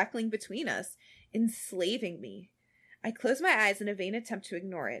attraction crackling between us, enslaving me. I close my eyes in a vain attempt to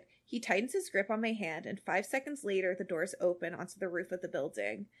ignore it. He tightens his grip on my hand, and 5 seconds later, the doors open onto the roof of the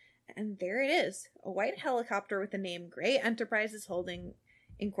building. And there it is, a white helicopter with the name Gray Enterprises Holding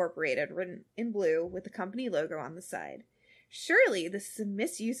Incorporated, written in blue with the company logo on the side. Surely this is a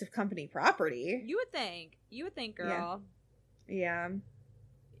misuse of company property. You would think. You would think, girl. Yeah.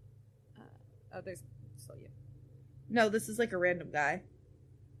 Oh, there's still you. No, this is like a random guy.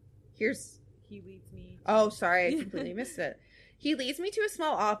 Here's... He leads me. Oh, sorry, I completely missed it. He leads me to a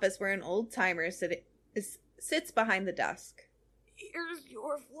small office where an old timer sits behind the desk. Here's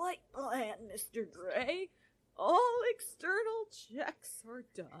your flight plan, Mr. Gray. All external checks are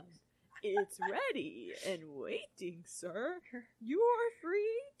done. It's ready and waiting, sir. You are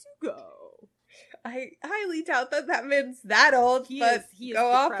free to go. I highly doubt that means that old, He but is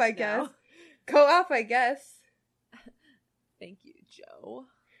go off, depressed I guess. now. Go off, I guess. Thank you, Joe.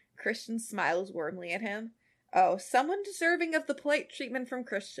 Christian smiles warmly at him. Oh, someone deserving of the polite treatment from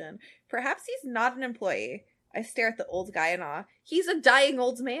Christian. Perhaps he's not an employee. I stare at the old guy in awe. He's a dying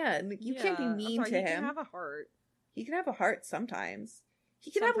old man. You can't be Yeah, I'm mean sorry, to he him. can have a heart. He can have a heart sometimes. He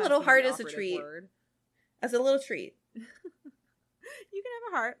can have a Sometimes little being heart the as a operative treat. word. As a little treat. You can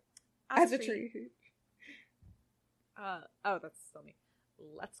have a heart As a treat. Oh, that's still me.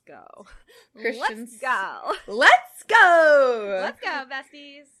 Let's go. Christian's- Let's go. Let's go! Let's go,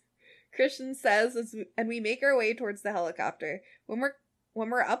 besties. Christian says, and we make our way towards the helicopter. When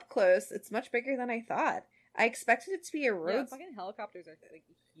we're up close, it's much bigger than I thought. I expected it to be a Yeah, road. fucking helicopters are like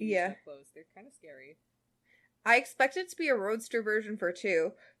huge Yeah. up close. They're kind of scary. I expected it to be a roadster version for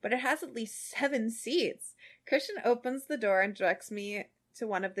 2, but it has at least 7 seats. Christian opens the door and directs me to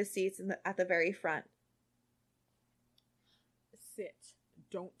one of the seats at the very front. Sit.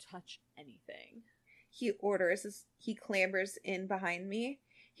 Don't touch anything. He orders as he clambers in behind me.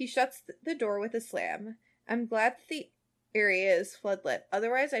 He shuts the door with a slam. I'm glad the area is floodlit.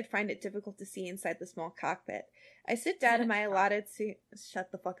 Otherwise, I'd find it difficult to see inside the small cockpit. I sit down in my allotted seat.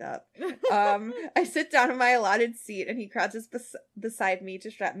 Shut the fuck up. I sit down in my allotted seat, and he crouches beside me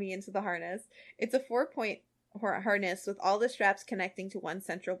to strap me into the harness. It's a 4-point harness with all the straps connecting to one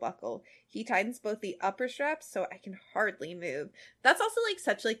central buckle. He tightens both the upper straps so I can hardly move. That's also like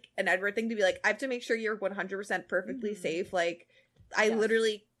such like an Edward thing to be like, I have to make sure you're 100% perfectly safe. Like, I Yes.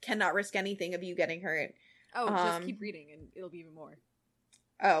 literally cannot risk anything of you getting hurt. Oh, just keep reading and it'll be even more.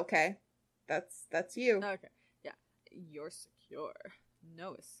 Oh, okay. That's you. Okay. Yeah. You're secure.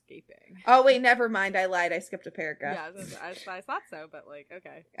 No escaping. Oh, wait, never mind. I lied. I skipped a paragraph. Yeah, I thought so, but like,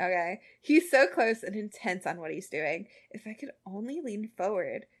 okay. Okay. He's so close and intense on what he's doing. If I could only lean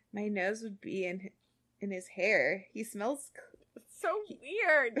forward, my nose would be in his hair. He smells... It's so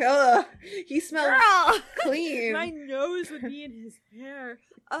weird. Ugh. He smells Girl! clean. My nose would be in his hair.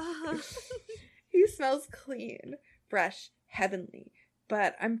 He smells clean, fresh, heavenly.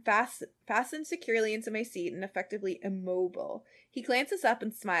 But I'm fastened securely into my seat and effectively immobile. He glances up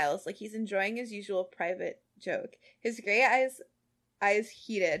and smiles like he's enjoying his usual private joke. His gray eyes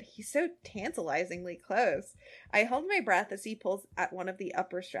heated. He's so tantalizingly close. I hold my breath as he pulls at one of the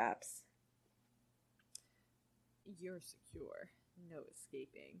upper straps. You're secure. No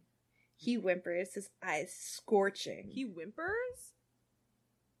escaping. He whimpers, his eyes scorching. He whimpers?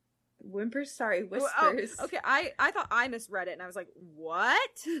 Whimpers, sorry, Oh, whispers. okay, I thought I misread it and I was like, what?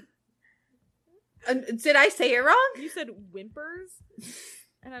 Did I say it wrong? You said whimpers?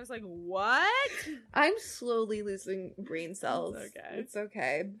 And I was like, what? I'm slowly losing brain cells. It's okay. It's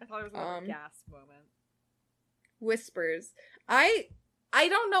okay. I thought it was a gasp moment. Whispers. I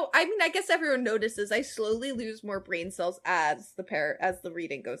don't know. I mean, I guess everyone notices I slowly lose more brain cells as the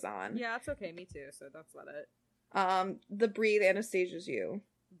reading goes on. Yeah, it's okay. Me too. So that's about it. The breathe Anastasia's you.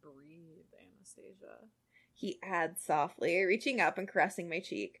 Breathe, Anastasia. He adds softly, reaching up and caressing my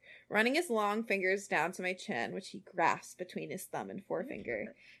cheek, running his long fingers down to my chin, which he grasps between his thumb and forefinger.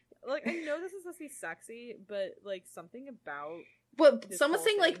 Like, I know this is supposed to be sexy, but like something about But This someone whole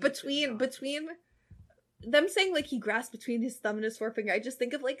saying like thing is between them saying like he grasps between his thumb and his forefinger, I just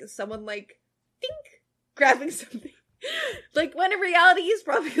think of like someone like dink grabbing something. Like when in reality he's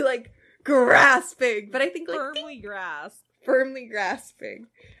probably like grasping. But I think like Firmly grasp. firmly grasping.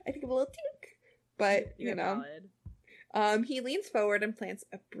 I think a little tink. But You're you know. valid. He leans forward and plants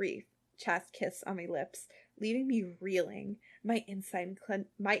a brief chaste kiss on my lips, leaving me reeling. My insides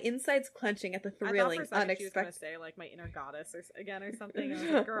clenching at the thrilling, I thought for a second she was gonna unexpected. say like my inner goddess again or something. I was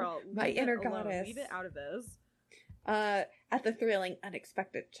like, girl, My leave inner it alone. goddess. Leave it out of this. At the thrilling,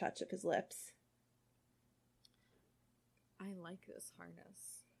 unexpected touch of his lips. I like this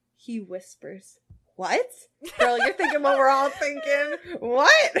harness. He whispers, "What? Girl, you're thinking what we're all thinking.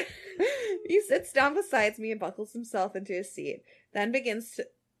 What?" He sits down beside me and buckles himself into his seat, then begins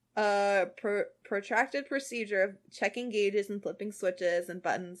a protracted procedure of checking gauges and flipping switches and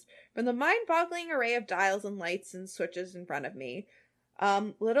buttons from the mind-boggling array of dials and lights and switches in front of me.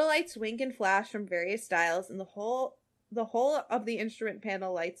 Little lights wink and flash from various dials, and the whole of the instrument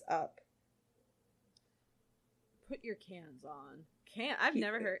panel lights up. Put your cans on. I've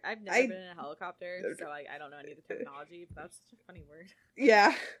never been in a helicopter, so I don't know any of the terminology, but that's such a funny word.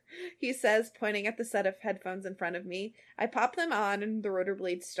 Yeah, he says, pointing at the set of headphones in front of me. I pop them on and the rotor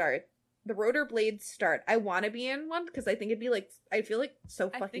blades start. I want to be in one because I think it'd be like, I feel like so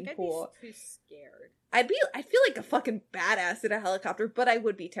fucking cool. I'd be too scared. I feel like a fucking badass in a helicopter, but I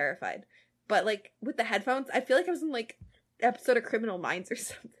would be terrified. But like with the headphones, I feel like I was in like episode of Criminal Minds or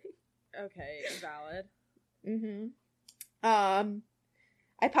something. Okay, valid. Mm-hmm.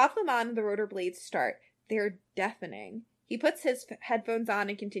 I pop them on and the rotor blades start. They're deafening. He puts his headphones on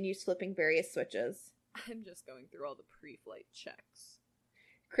and continues flipping various switches. I'm just going through all the pre-flight checks.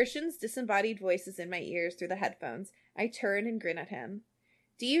 Christian's disembodied voice is in my ears through the headphones. I turn and grin at him.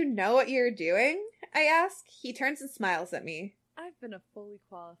 "Do you know what you're doing?" I ask. He turns and smiles at me. I've been a fully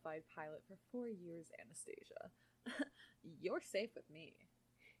qualified pilot for 4 years, Anastasia. You're safe with me.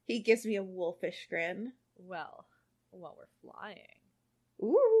 He gives me a wolfish grin. Well, while we're flying.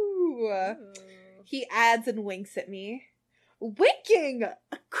 Ooh. He adds and winks at me. Winking!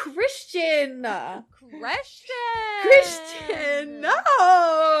 Christian! Christian!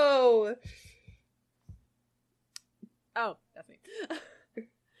 No! Oh, that's me.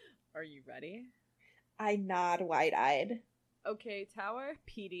 Are you ready? I nod wide-eyed. Okay, tower,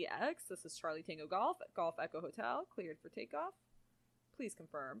 PDX, this is Charlie Tango Golf at Golf Echo Hotel, cleared for takeoff. Please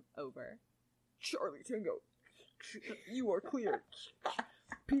confirm, over. Charlie Tango, you are cleared.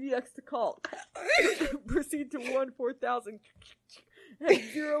 PDX to call. Proceed to 14,000. Head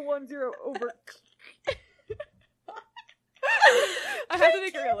 010 over. I have to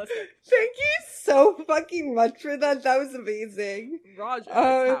make it realistic. Thank you so fucking much for that. That was amazing. Roger,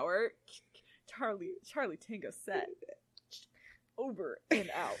 tower. Charlie Tango set. Over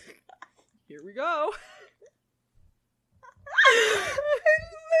and out. Here we go. I'm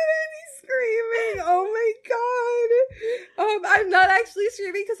literally screaming. Oh my god. I'm not actually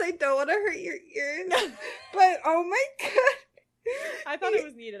screaming because I don't want to hurt your ears. But oh my god. I thought it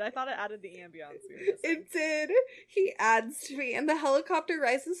was needed. I thought it added the ambiance. It did. He adds to me, and the helicopter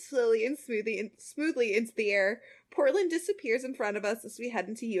rises slowly and smoothly into the air. Portland disappears in front of us as we head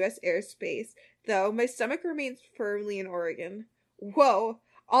into U.S. airspace, though my stomach remains firmly in Oregon. Whoa!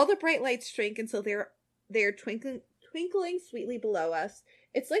 All the bright lights shrink until they are twinkling sweetly below us.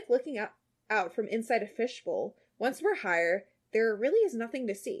 It's like looking out from inside a fishbowl. Once we're higher, there really is nothing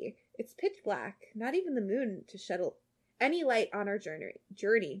to see. It's pitch black, not even the moon to shed any light on our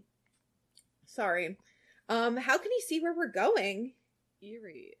journey. Sorry. How can you see where we're going?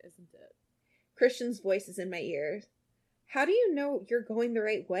 Eerie, isn't it? Christian's voice is in my ears. How do you know you're going the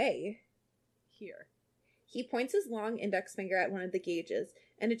right way? Here. He points his long index finger at one of the gauges,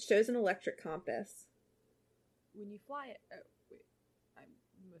 and it shows an electric compass. When you fly it... Oh, wait. I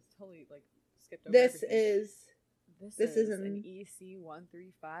must totally, skipped over This everything. This is an an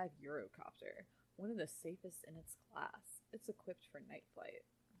EC-135 Eurocopter. One of the safest in its class. It's equipped for night flight.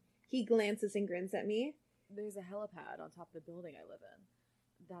 He glances and grins at me. There's a helipad on top of the building I live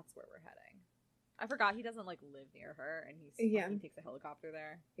in. That's where we're heading. I forgot he doesn't, live near her, and he takes a helicopter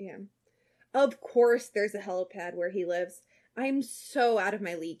there. Yeah. Of course there's a helipad where he lives. I'm so out of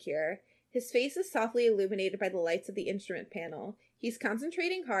my league here. His face is softly illuminated by the lights of the instrument panel. He's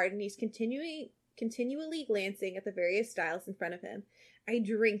concentrating hard, and he's continually glancing at the various dials in front of him. I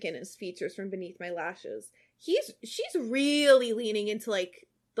drink in his features from beneath my lashes. She's really leaning into the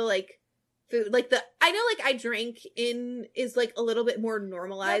food. I know I drink in is a little bit more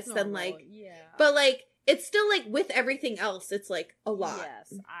normalized than yeah. But it's still with everything else, it's a lot.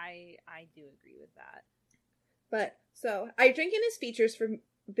 Yes, I do agree with that. But so I drink in his features from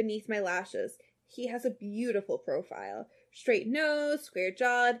beneath my lashes. He has a beautiful profile. straight nose, square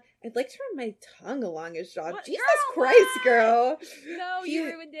jawed. I'd like to run my tongue along his jaw. What? Jesus Girl, Christ, what? girl. No, He- you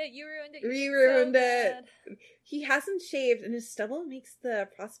ruined it. You ruined it. We You're ruined so it. bad. He hasn't shaved, and his stubble makes the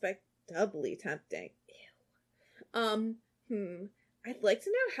prospect doubly tempting. Ew. I'd like to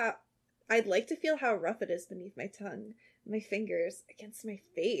know how. I'd like to feel how rough it is beneath my tongue, my fingers against my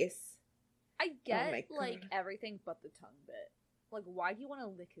face. I get my like God. everything but the tongue bit. Like, why do you want to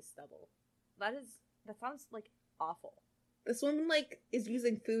lick his stubble? That sounds like awful. This woman is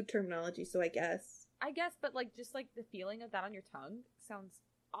using food terminology, so I guess. I guess, but like just like the feeling of that on your tongue sounds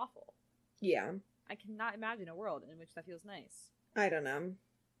awful. Yeah, I cannot imagine a world in which that feels nice. I don't know.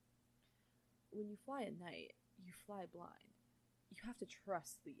 When you fly at night, you fly blind. You have to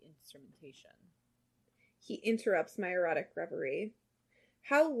trust the instrumentation. He interrupts my erotic reverie.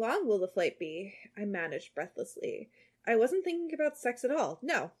 How long will the flight be? I managed breathlessly. I wasn't thinking about sex at all.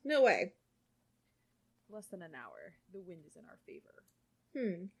 No way. Less than an hour. The wind is in our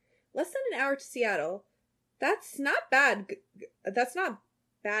favor. Less than an hour to Seattle. That's not bad. That's not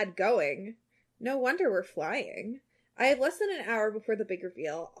bad going. No wonder we're flying. I had less than an hour before the big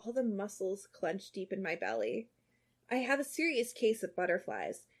reveal. All the muscles clenched deep in my belly. I have a serious case of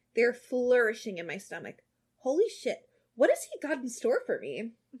butterflies. They're flourishing in my stomach. Holy shit. What has he got in store for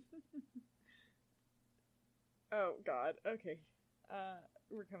me? Oh God. Okay.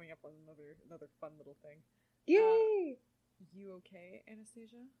 We're coming up on another fun little thing. Yay! You okay,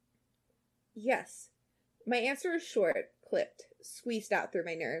 Anastasia? Yes. My answer is short, clipped, squeezed out through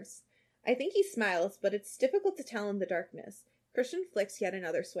my nerves. I think he smiles, but it's difficult to tell in the darkness. Christian flicks yet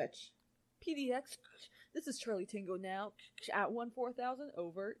another switch. PDX, this is Charlie Tango now. At 1-4000,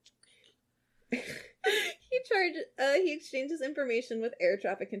 over. He exchanges information with air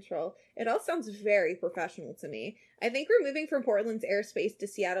traffic control. It all sounds very professional to me. I think we're moving from Portland's airspace to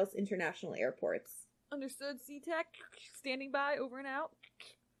Seattle's international airports. Understood, SeaTac. Standing by, over and out.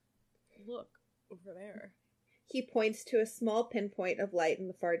 Look, over there. He points to a small pinpoint of light in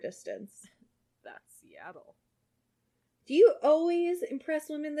the far distance. That's Seattle. Do you always impress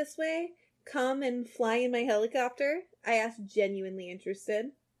women this way? Come and fly in my helicopter? I asked, genuinely interested.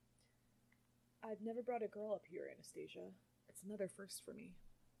 I've never brought a girl up here, Anastasia. It's another first for me.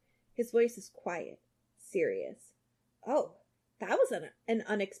 His voice is quiet, serious. Oh, that was an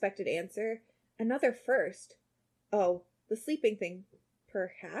unexpected answer. Another first. Oh, the sleeping thing.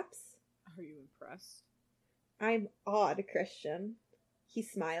 Perhaps? Are you impressed? I'm odd, Christian. He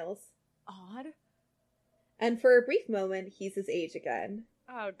smiles. Odd? And for a brief moment, he's his age again.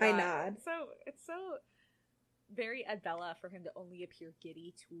 Oh, God. I nod. It's so very Adela for him to only appear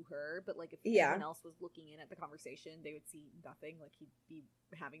giddy to her, but like if Yeah. anyone else was looking in at the conversation, they would see nothing. Like he'd be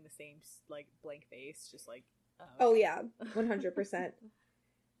having the same like blank face, just like Oh, yeah, 100%.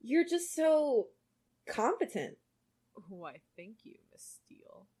 You're just so competent, Why, thank you, Miss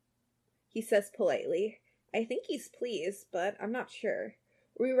Steele. he says politely. I think he's pleased, but I'm not sure.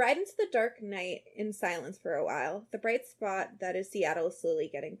 We ride into the dark night in silence for a while. The bright spot that is Seattle is slowly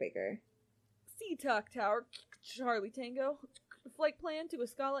getting bigger. SeaTac Tower, Charlie Tango. Flight plan to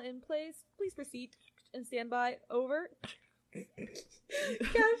Escala in place. Please proceed and stand by. Over.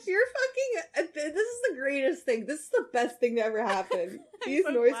 Gosh, you're fucking... This is the greatest thing. This is the best thing to ever happen. I'm These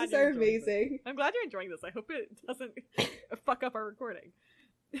so noises glad you're are enjoying this. amazing. I'm glad you're enjoying this. I hope it doesn't fuck up our recording.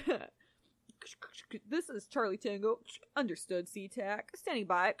 This is Charlie Tango. Understood, SeaTac. Standing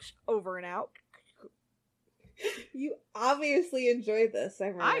by. Over and out. You obviously enjoy this, I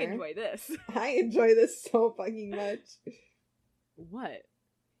remember. I enjoy this. I enjoy this so fucking much. What?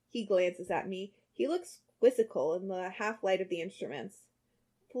 He glances at me. He looks quizzical in the half-light of the instruments.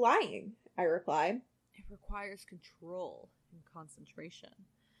 Flying, I reply. It requires control and concentration.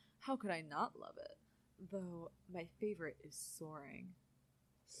 How could I not love it? Though my favorite is soaring.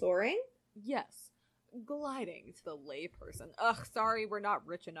 Soaring? Yes, gliding to the layperson. Ugh, sorry, we're not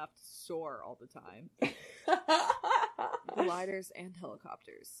rich enough to soar all the time. Gliders and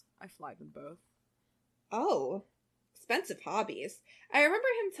helicopters. I fly them both. Oh, expensive hobbies. I remember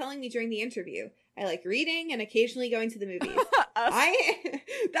him telling me during the interview. I like reading and occasionally going to the movies.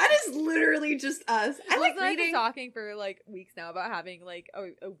 That is literally just us. I like I've been reading. talking for like weeks now about having like a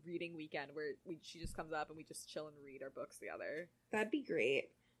reading weekend where she just comes up and we just chill and read our books together. That'd be great.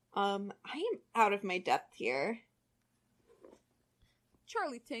 I am out of my depth here.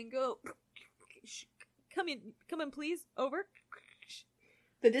 Charlie Tango, come in, please. Over.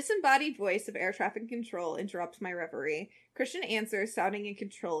 The disembodied voice of air traffic control interrupts my reverie. Christian answers, sounding in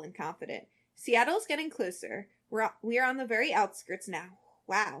control and confident. Seattle's getting closer. We are on the very outskirts now.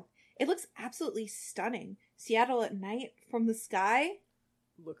 Wow. It looks absolutely stunning. Seattle at night from the sky?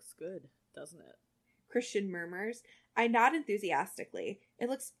 Looks good, doesn't it? Christian murmurs. I nod enthusiastically. It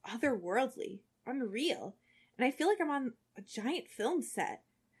looks otherworldly, unreal, and I feel like I'm on a giant film set.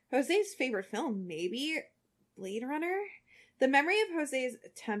 Jose's favorite film, maybe? Blade Runner? The memory of Jose's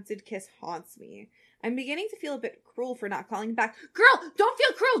attempted kiss haunts me. I'm beginning to feel a bit cruel for not calling him back. Girl, don't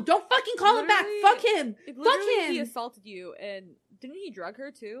feel cruel! Don't fucking call him back! Fuck him! Fuck him! He assaulted you, and didn't he drug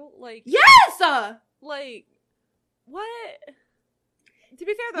her too? Like, yes! Like, what? To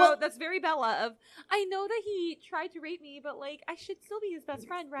be fair, though, that's very Bella of, I know that he tried to rape me, but, like, I should still be his best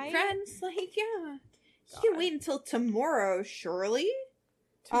friend, right? Friends, like, yeah. He can wait until tomorrow, surely?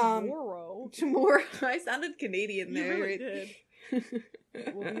 Tomorrow? Tomorrow. I sounded Canadian there. You really did.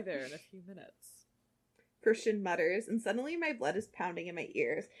 We'll be there in a few minutes. Christian mutters, and suddenly my blood is pounding in my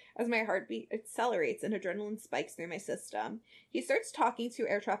ears as my heartbeat accelerates and adrenaline spikes through my system. He starts talking to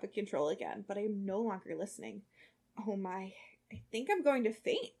air traffic control again, but I am no longer listening. Oh my, I think I'm going to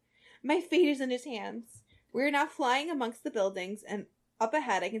faint. My fate is in his hands. We are now flying amongst the buildings, and up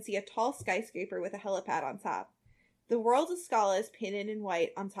ahead I can see a tall skyscraper with a helipad on top. The world of Scala is painted in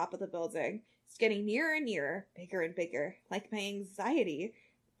white on top of the building. It's getting nearer and nearer, bigger and bigger, like my anxiety.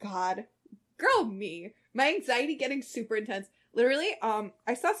 God, girl me. My anxiety getting super intense. Literally,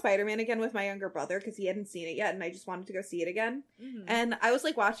 I saw Spider-Man again with my younger brother because he hadn't seen it yet, and I just wanted to go see it again. Mm-hmm. And I was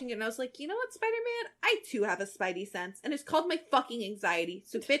like watching it, and I was like, you know what, Spider-Man? I too have a spidey sense, and it's called my fucking anxiety.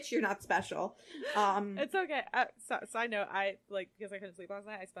 So, bitch, you're not special. It's okay. Side note, because I couldn't sleep last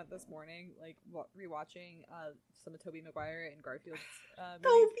night, I spent this morning rewatching some of Tobey Maguire and Garfield's movies.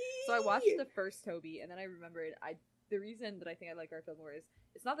 Toby! So I watched the first Tobey, and then I remembered the reason that I think I like Garfield more is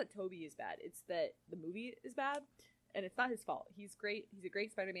it's not that Tobey is bad; it's that the movie is bad. And it's not his fault. He's great. He's a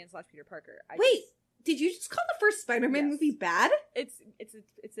great Spider-Man / Peter Parker. Did you just call the first Spider-Man movie bad? It's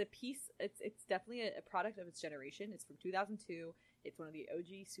a piece. It's definitely a product of its generation. It's from 2002. It's one of the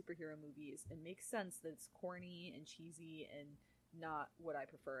OG superhero movies. It makes sense that it's corny and cheesy and not what I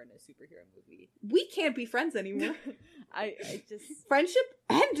prefer in a superhero movie. We can't be friends anymore. I just friendship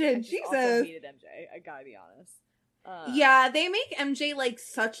ended. I just Jesus. also hated MJ. I gotta be honest. Yeah, they make MJ like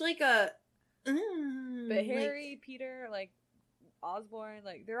such like a. But Harry, Peter, like Osborn,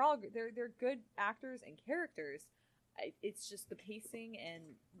 like they're good actors and characters. It's just the pacing and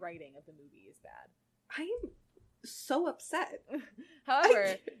writing of the movie is bad. I am so upset.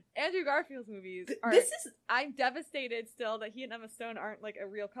 However, Andrew Garfield's movies are. I'm devastated still that he and Emma Stone aren't like a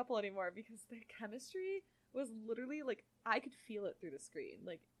real couple anymore because their chemistry was literally like I could feel it through the screen.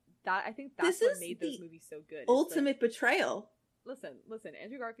 Like that, I think that's what made those movies so good. Ultimate betrayal. Listen.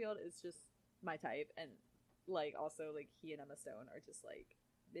 Andrew Garfield is just my type, and like also like he and Emma Stone are just like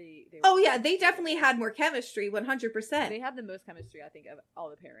they oh yeah, they definitely had more chemistry, 100%. They have the most chemistry I think of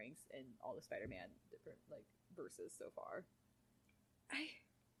all the pairings in all the Spider-Man different like verses so far.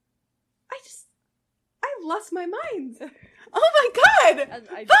 I've lost my mind. Oh my god. And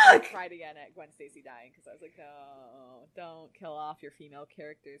I cried again at Gwen Stacy dying because I was like, no, don't kill off your female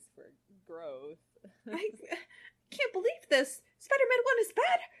characters for growth. I can't believe this. Spider-Man 1 is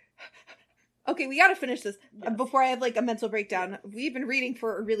bad. Okay, we gotta finish this before I have like a mental breakdown. Yes. We've been reading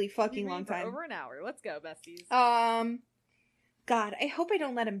for a really fucking long time. Over an hour. Let's go, besties. God, I hope I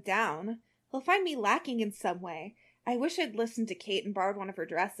don't let him down. He'll find me lacking in some way. I wish I'd listened to Kate and borrowed one of her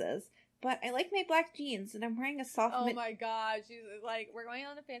dresses, but I like my black jeans and I'm wearing a soft. Oh my god, she's like, we're going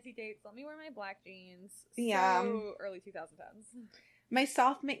on a fancy date. So let me wear my black jeans. Yeah, so early 2010s. My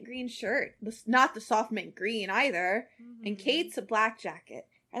soft mint green shirt, not the soft mint green either, and Kate's a black jacket.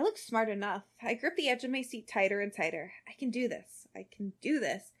 I look smart enough. I grip the edge of my seat tighter and tighter. I can do this. I can do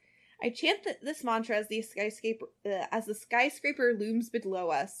this. I chant this mantra as the skyscraper looms below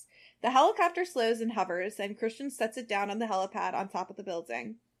us. The helicopter slows and hovers, and Christian sets it down on the helipad on top of the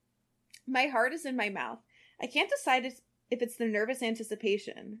building. My heart is in my mouth. I can't decide if it's the nervous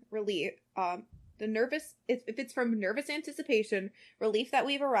anticipation, relief, if it's from nervous anticipation, relief that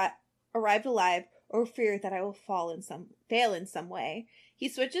we've arrived alive, or fear that I will fail in some way. He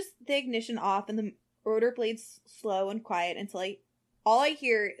switches the ignition off and the rotor blades slow and quiet until all I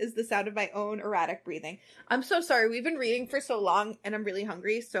hear is the sound of my own erratic breathing. I'm so sorry. We've been reading for so long and I'm really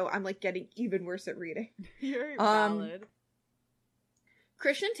hungry, so I'm like getting even worse at reading. You're valid.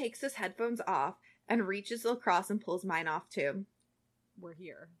 Christian takes his headphones off and reaches across and pulls mine off too. We're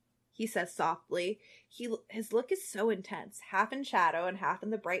here, he says softly. His look is so intense, half in shadow and half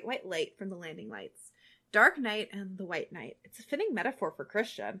in the bright white light from the landing lights. Dark night and the white night. It's a fitting metaphor for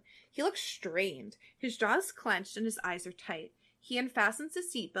Christian. He looks strained. His jaw is clenched and his eyes are tight. He unfastens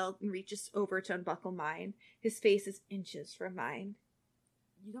his seatbelt and reaches over to unbuckle mine. His face is inches from mine.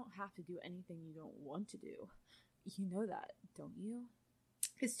 You don't have to do anything you don't want to do. You know that, don't you?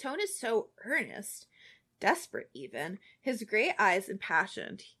 His tone is so earnest. desperate even, his gray eyes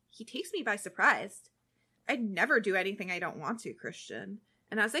impassioned. He takes me by surprise. I'd never do anything I don't want to, Christian.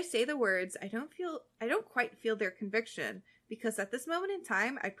 And as I say the words, I don't quite feel their conviction, because at this moment in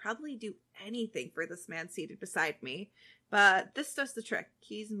time, I'd probably do anything for this man seated beside me. But this does the trick.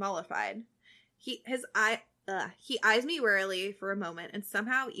 He's mollified. He eyes me warily for a moment, and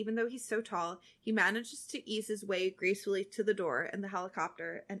somehow, even though he's so tall, he manages to ease his way gracefully to the door in the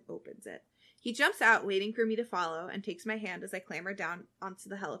helicopter and opens it. He jumps out, waiting for me to follow, and takes my hand as I clamber down onto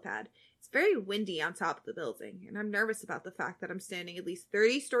the helipad. It's very windy on top of the building, and I'm nervous about the fact that I'm standing at least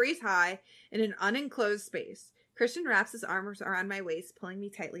 30 stories high in an unenclosed space. Christian wraps his arms around my waist, pulling me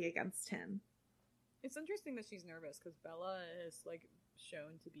tightly against him. It's interesting that she's nervous, because Bella is, like,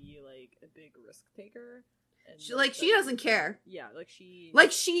 shown to be, like, a big risk taker. And she doesn't care. Yeah,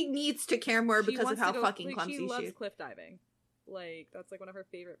 she needs to care more because of how fucking clumsy she is. She loves cliff diving. Like, that's, like, one of her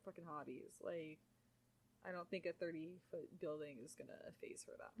favorite fucking hobbies. Like, I don't think a 30-foot building is gonna phase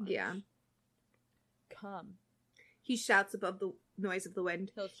her that much. Yeah. Come. He shouts above the noise of the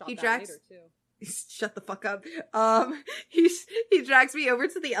wind. He drags later, too. Shut the fuck up. He drags me over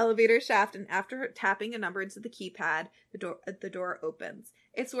to the elevator shaft, and after tapping a number into the keypad, the door opens.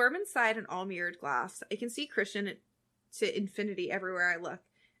 It's warm inside and all mirrored glass. I can see Christian to infinity everywhere I look.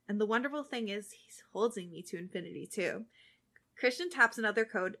 And the wonderful thing is, he's holding me to infinity too. Christian taps another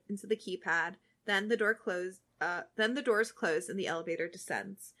code into the keypad, then the doors close and the elevator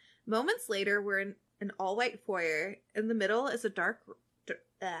descends. Moments later, we're in an all-white foyer. In the middle is a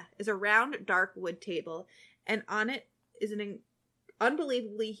round, dark wood table, and on it is an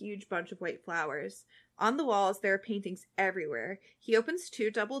unbelievably huge bunch of white flowers. On the walls, there are paintings everywhere. He opens 2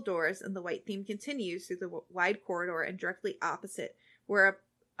 double doors, and the white theme continues through the wide corridor, and directly opposite, where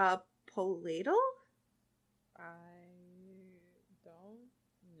a paladal? I don't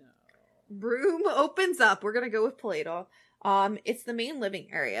know. Room opens up. We're gonna go with paladal. It's the main living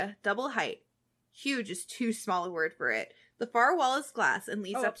area. Double height. Huge is too small a word for it. The far wall is glass and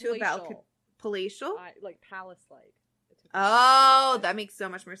leads up to a balcony. Palatial? Like palace-like. Oh, that makes so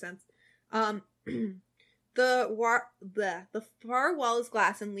much more sense. The far wall is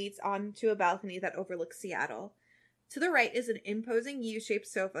glass and leads onto a balcony that overlooks Seattle. To the right is an imposing U-shaped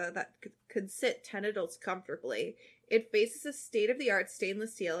sofa that could sit 10 adults comfortably. It faces a state-of-the-art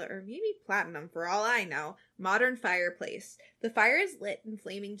stainless steel, or maybe platinum for all I know, modern fireplace. The fire is lit and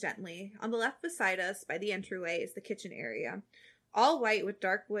flaming gently. On the left beside us, by the entryway, is the kitchen area. All white with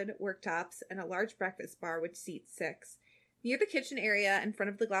dark wood worktops and a large breakfast bar which seats 6. Near the kitchen area, in front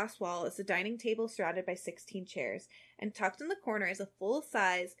of the glass wall, is a dining table surrounded by 16 chairs, and tucked in the corner is a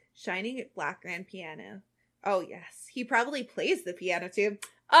full-size, shining black grand piano. Oh, yes. He probably plays the piano, too.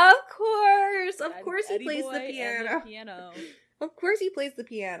 Of course! Of course he plays the piano. Of course he plays the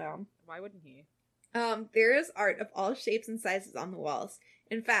piano. Why wouldn't he? There is art of all shapes and sizes on the walls.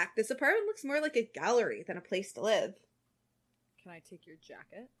 In fact, this apartment looks more like a gallery than a place to live. Can I take your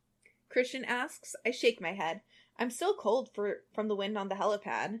jacket? Christian asks. I shake my head. I'm still cold from the wind on the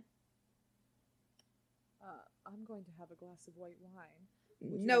helipad. I'm going to have a glass of white wine.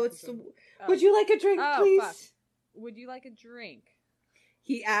 Would you like a drink, please? Fuck. Would you like a drink?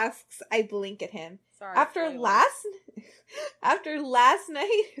 He asks. I blink at him. Sorry. After last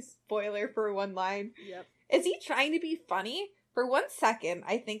night, spoiler for one line. Yep. Is he trying to be funny? For 1 second,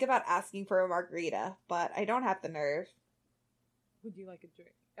 I think about asking for a margarita, but I don't have the nerve. Would you like a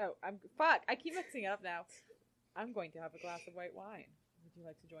drink? Oh, I keep mixing it up now. I'm going to have a glass of white wine. Would you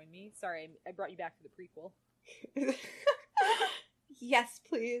like to join me? Sorry, I brought you back to the prequel. Yes,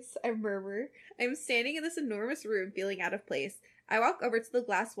 please, I murmur. I'm standing in this enormous room, feeling out of place. I walk over to the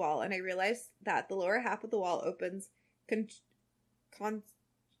glass wall, and I realize that the lower half of the wall opens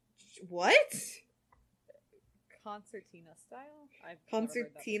what? Concertina style?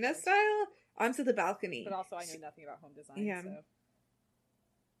 Concertina style? Onto the balcony. But also I know nothing about home design, yeah.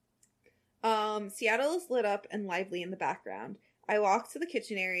 So. Seattle is lit up and lively in the background. I walk to the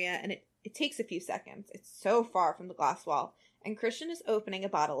kitchen area, and it takes a few seconds. It's so far from the glass wall. And Christian is opening a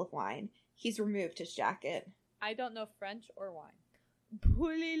bottle of wine. He's removed his jacket. I don't know French or wine.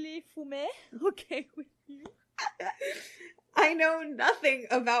 Voulez-les fumer? Okay with you? I know nothing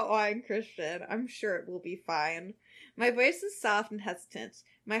about wine, Christian. I'm sure it will be fine. My voice is soft and hesitant.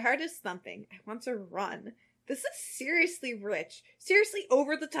 My heart is thumping. I want to run. This is seriously rich. Seriously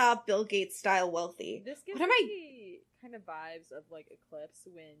over-the-top Bill Gates style wealthy. This gives me kind of vibes of like Eclipse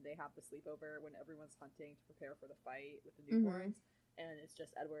when they have the sleepover when everyone's hunting to prepare for the fight with the newborns, and it's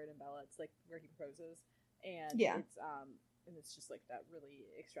just Edward and Bella. It's like where he proposes, and it's and it's just like that really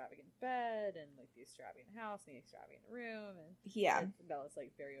extravagant bed and like the extravagant house and the extravagant room, and Yeah. Bella's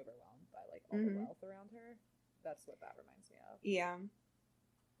like very overwhelmed by like all the wealth around her. That's what that reminds me of. Yeah.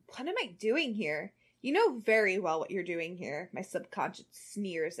 What am I doing here? You know very well what you're doing here. My subconscious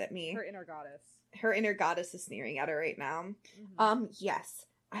sneers at me. Her inner goddess. Her inner goddess is sneering at her right now. Yes.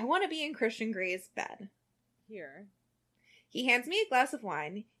 I want to be in Christian Grey's bed. Here. He hands me a glass of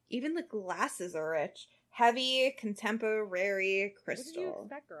wine. Even the glasses are rich. Heavy, contemporary, crystal. What did you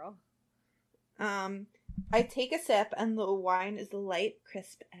expect, girl? I take a sip and the wine is light,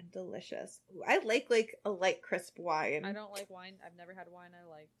 crisp, and delicious. Ooh, I like a light, crisp wine. I don't like wine. I've never had wine I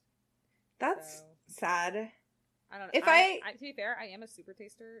liked. That's sad. I don't know. If to be fair, I am a super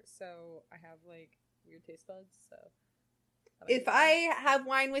taster, so I have like weird taste buds. So if I have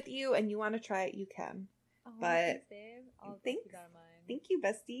wine with you and you want to try it, you can. Oh, but thanks, babe. I'll thanks. keep that in mind. Thank you,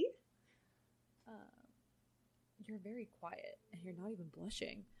 bestie. You're very quiet, and you're not even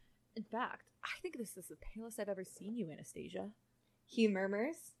blushing. In fact, I think this is the palest I've ever seen you, Anastasia. He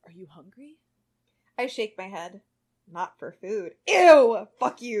murmurs. Are you hungry? I shake my head. Not for food. Ew!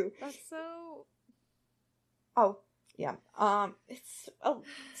 Fuck you. That's so... Oh, yeah. It's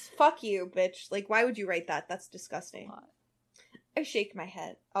fuck you, bitch. Like, why would you write that? That's disgusting. What? I shake my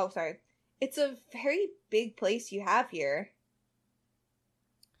head. Oh, sorry. It's a very big place you have here.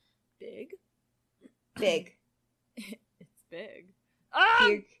 Big? Big. It's big.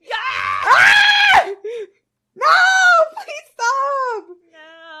 Big. Yeah! Ah! No! Please stop!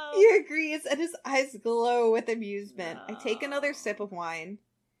 No! He agrees, and his eyes glow with amusement. No. I take another sip of wine.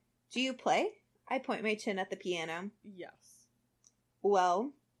 Do you play? I point my chin at the piano. Yes.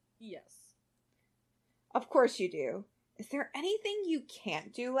 Well? Yes. Of course you do. Is there anything you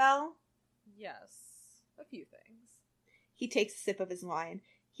can't do well? Yes. A few things. He takes a sip of his wine.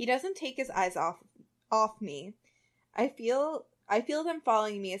 He doesn't take his eyes off me. I feel them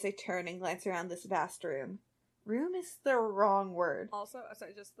following me as I turn and glance around this vast room. Room is the wrong word. Also,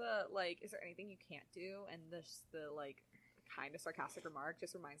 sorry, just the, like, is there anything you can't do? And this, the, like, kind of sarcastic remark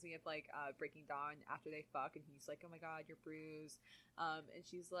just reminds me of, like, Breaking Dawn after they fuck, and he's like, oh my god, you're bruised. And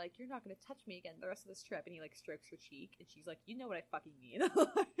she's like, you're not gonna touch me again the rest of this trip. And he, like, strokes her cheek, and she's like, you know what I fucking mean.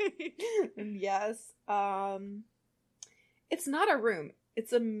 Yes. It's not a room.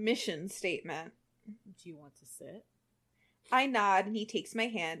 It's a mission statement. Do you want to sit? I nod, and he takes my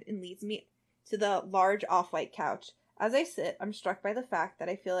hand and leads me to the large off-white couch. As I sit, I'm struck by the fact that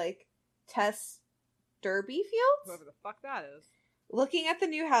I feel like Tess Derbyfield? Whoever the fuck that is. Looking at the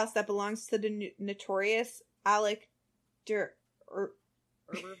new house that belongs to the notorious Alec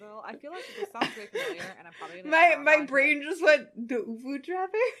Urberville? I feel like this sounds very familiar, and I'm probably gonna my brain just went the Ubu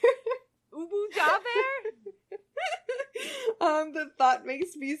Draver. Ubu Jaber? The thought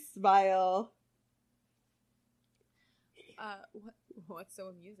makes me smile. What's so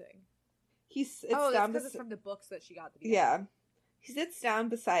amusing? It's down because it's from the books that she got at the beginning. Yeah. He sits down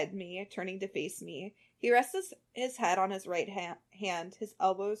beside me, turning to face me. He rests his head on his right hand, his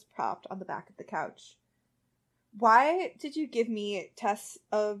elbows propped on the back of the couch. Why did you give me Tess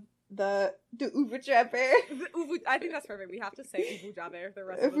of the Ubu Jaber? I think that's perfect. We have to say Ubu Jaber the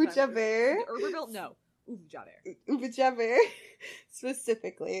rest of the Ubu time. Jaber? Urberville? No. Ubu Jaber. Ubu Jaber.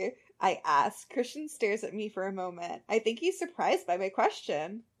 Specifically, I ask. Christian stares at me for a moment. I think he's surprised by my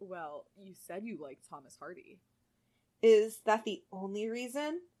question. Well, you said you liked Thomas Hardy. Is that the only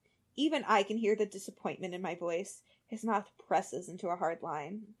reason? Even I can hear the disappointment in my voice. His mouth presses into a hard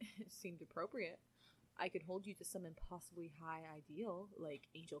line. It seemed appropriate. I could hold you to some impossibly high ideal, like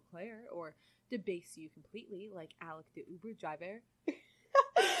Angel Clare, or debase you completely, like Alec de Uber Jaber. He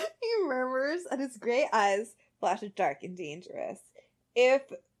murmurs, and his gray eyes flash dark and dangerous. If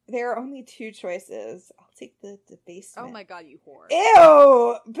there are only two choices, I'll take the debasement. Oh my god, you whore.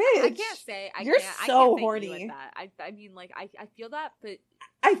 Ew! Bitch! I can't say. You're so horny. You at that. I mean, like, I feel that, but...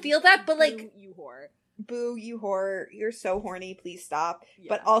 I feel that, but, like... You whore. Boo, you whore. You're so horny. Please stop. Yeah.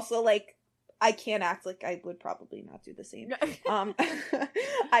 But also, like, I can't act like I would probably not do the same.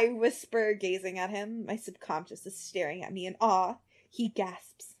 I whisper, gazing at him. My subconscious is staring at me in awe. He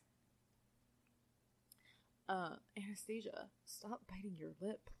gasps. Anastasia, stop biting your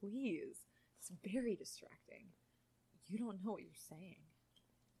lip, please. It's very distracting. You don't know what you're saying.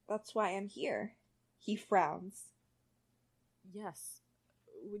 That's why I'm here. He frowns. Yes.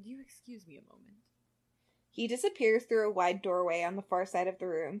 Would you excuse me a moment? He disappears through a wide doorway on the far side of the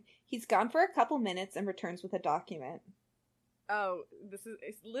room. He's gone for a couple minutes and returns with a document. Oh,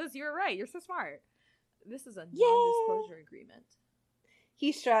 Liz, you're right. You're so smart. This is a non-disclosure agreement.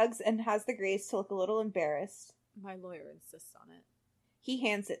 He shrugs and has the grace to look a little embarrassed. My lawyer insists on it. He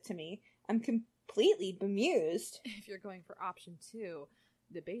hands it to me. I'm completely bemused. If you're going for option 2,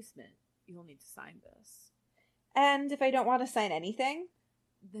 the basement, you'll need to sign this. And if I don't want to sign anything?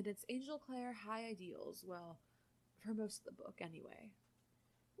 Then it's Angel Claire High Ideals. Well, for most of the book, anyway.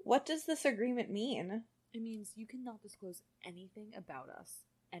 What does this agreement mean? It means you cannot disclose anything about us.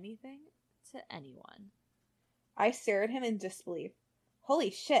 Anything to anyone. I stare at him in disbelief.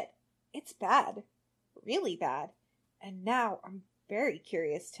 Holy shit, it's bad. Really bad. And now I'm very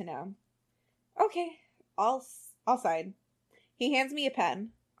curious to know. Okay, I'll sign. He hands me a pen.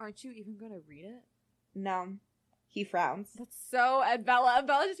 Aren't you even going to read it? No. He frowns. That's so Ed Bella.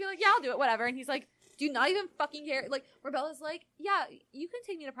 Bella just be like, yeah, I'll do it, whatever. And he's like, do you not even fucking care? Like, where Bella's like, yeah, you can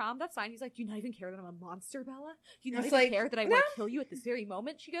take me to prom, that's fine. He's like, do you not even care that I'm a monster, Bella? Do you not even care that I want to kill you at this very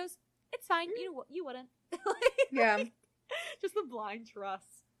moment? She goes, it's fine, you wouldn't. Yeah. Just the blind trust.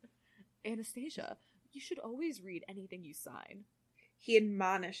 Anastasia, you should always read anything you sign. He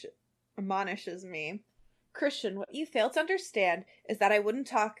admonishes me. Christian, what you fail to understand is that I wouldn't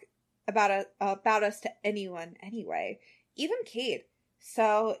talk about us to anyone anyway. Even Kate.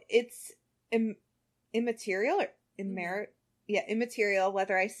 So it's immaterial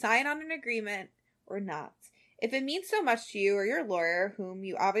whether I sign on an agreement or not. If it means so much to you or your lawyer, whom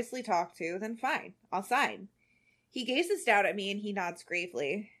you obviously talk to, then fine, I'll sign. He gazes down at me and he nods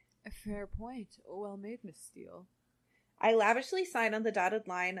gravely. A fair point. Well made, Miss Steele. I lavishly sign on the dotted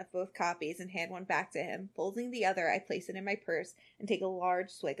line of both copies and hand one back to him. Folding the other, I place it in my purse and take a large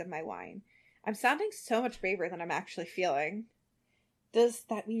swig of my wine. I'm sounding so much braver than I'm actually feeling. Does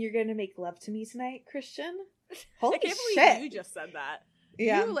that mean you're going to make love to me tonight, Christian? Holy I can't shit. believe you just said that.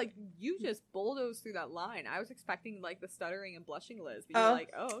 Yeah. You just bulldozed through that line. I was expecting, the stuttering and blushing Liz. But you're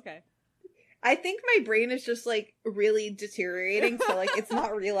like, oh, okay. I think my brain is just, really deteriorating, so, it's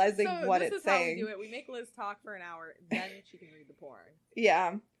not realizing what it's saying. This is how we do it. We make Liz talk for an hour, then she can read the porn.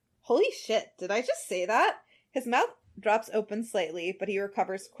 Yeah. Holy shit, did I just say that? His mouth drops open slightly, but he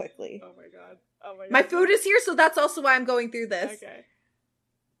recovers quickly. Oh my god. My food is here, so that's also why I'm going through this. Okay.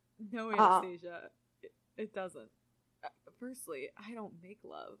 No, Anastasia. It doesn't. Firstly, I don't make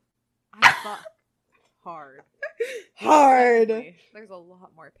love. I fuck. Hard. Secondly, there's a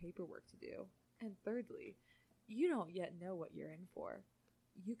lot more paperwork to do. And thirdly, you don't yet know what you're in for.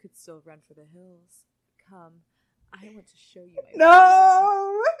 You could still run for the hills. Come, I want to show you my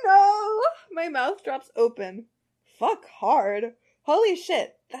No! My mouth drops open. Fuck hard. Holy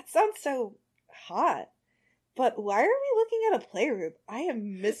shit, that sounds so hot. But why are we looking at a playroom? I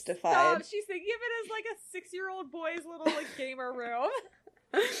am mystified. Stop, she's thinking of it as a 6-year-old boy's little gamer room.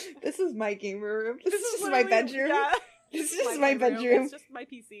 This is my gamer room. This is just my bedroom. Yeah. This is my bedroom. It's just my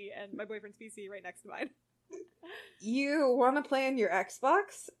PC and my boyfriend's PC right next to mine. You want to play on your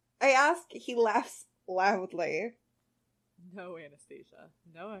Xbox? I ask. He laughs loudly. No, Anastasia.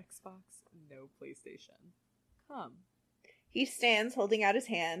 No Xbox. No PlayStation. Come. He stands, holding out his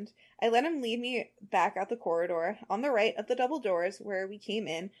hand. I let him lead me back out the corridor. On the right of the double doors where we came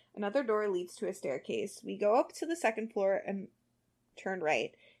in, another door leads to a staircase. We go up to the second floor and turn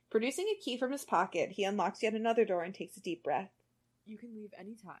right. Producing a key from his pocket, he unlocks yet another door and takes a deep breath. You can leave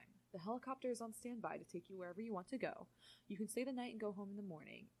any time. The helicopter is on standby to take you wherever you want to go. You can stay the night and go home in the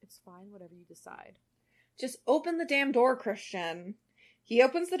morning. It's fine, whatever you decide. Just open the damn door, Christian. He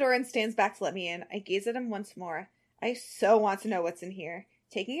opens the door and stands back to let me in. I gaze at him once more. I so want to know what's in here.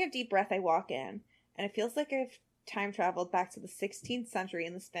 Taking a deep breath, I walk in, and it feels like I've time traveled back to the 16th century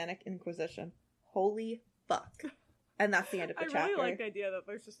in the Spanish Inquisition. Holy fuck. And that's the end of the chapter. I really like the idea that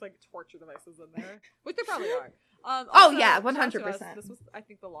there's just torture devices in there, which there probably are. Oh yeah, 100%. This was, I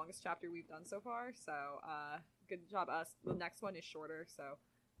think, the longest chapter we've done so far. So, good job, us. The next one is shorter, so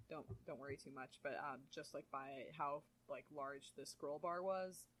don't worry too much. But just by how large the scroll bar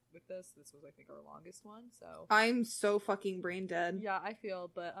was with this was, I think, our longest one. So I'm so fucking brain dead. Yeah, I feel.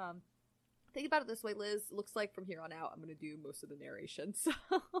 But think about it this way, Liz. Looks like from here on out, I'm gonna do most of the narration. So.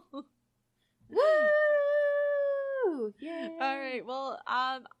 Woo! Yay. All right. Well,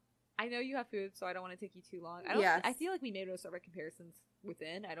 I know you have food, so I don't want to take you too long. I feel like we made most of our comparisons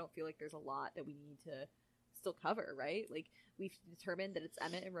within. I don't feel like there's a lot that we need to still cover, right? We've determined that it's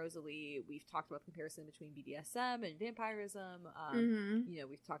Emmett and Rosalie. We've talked about the comparison between BDSM and vampirism.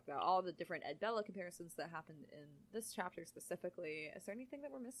 We've talked about all the different Ed Bella comparisons that happened in this chapter specifically. Is there anything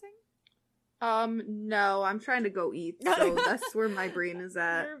that we're missing? No, I'm trying to go eat, so that's where my brain is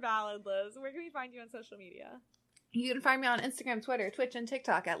at. You're valid, Liz. Where can we find you on social media? You can find me on Instagram, Twitter, Twitch, and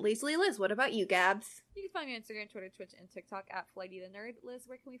TikTok at Lazily Liz. What about you, Gabs? You can find me on Instagram, Twitter, Twitch, and TikTok at Flighty the Nerd. Liz,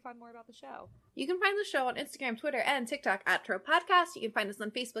 where can we find more about the show? You can find the show on Instagram, Twitter, and TikTok at Trope Podcast. You can find us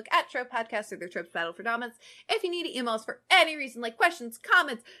on Facebook at Trope Podcast or the Tropes Battle for Dominance. If you need to email us for any reason, like questions,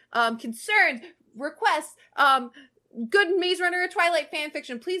 comments, concerns, requests, good Maze Runner or Twilight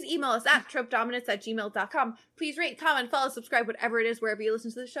fanfiction, please email us at tropedominance@gmail.com. Please rate, comment, follow, subscribe, whatever it is, wherever you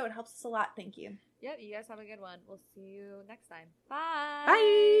listen to the show. It helps us a lot. Thank you. Yep, you guys have a good one. We'll see you next time. Bye.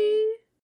 Bye.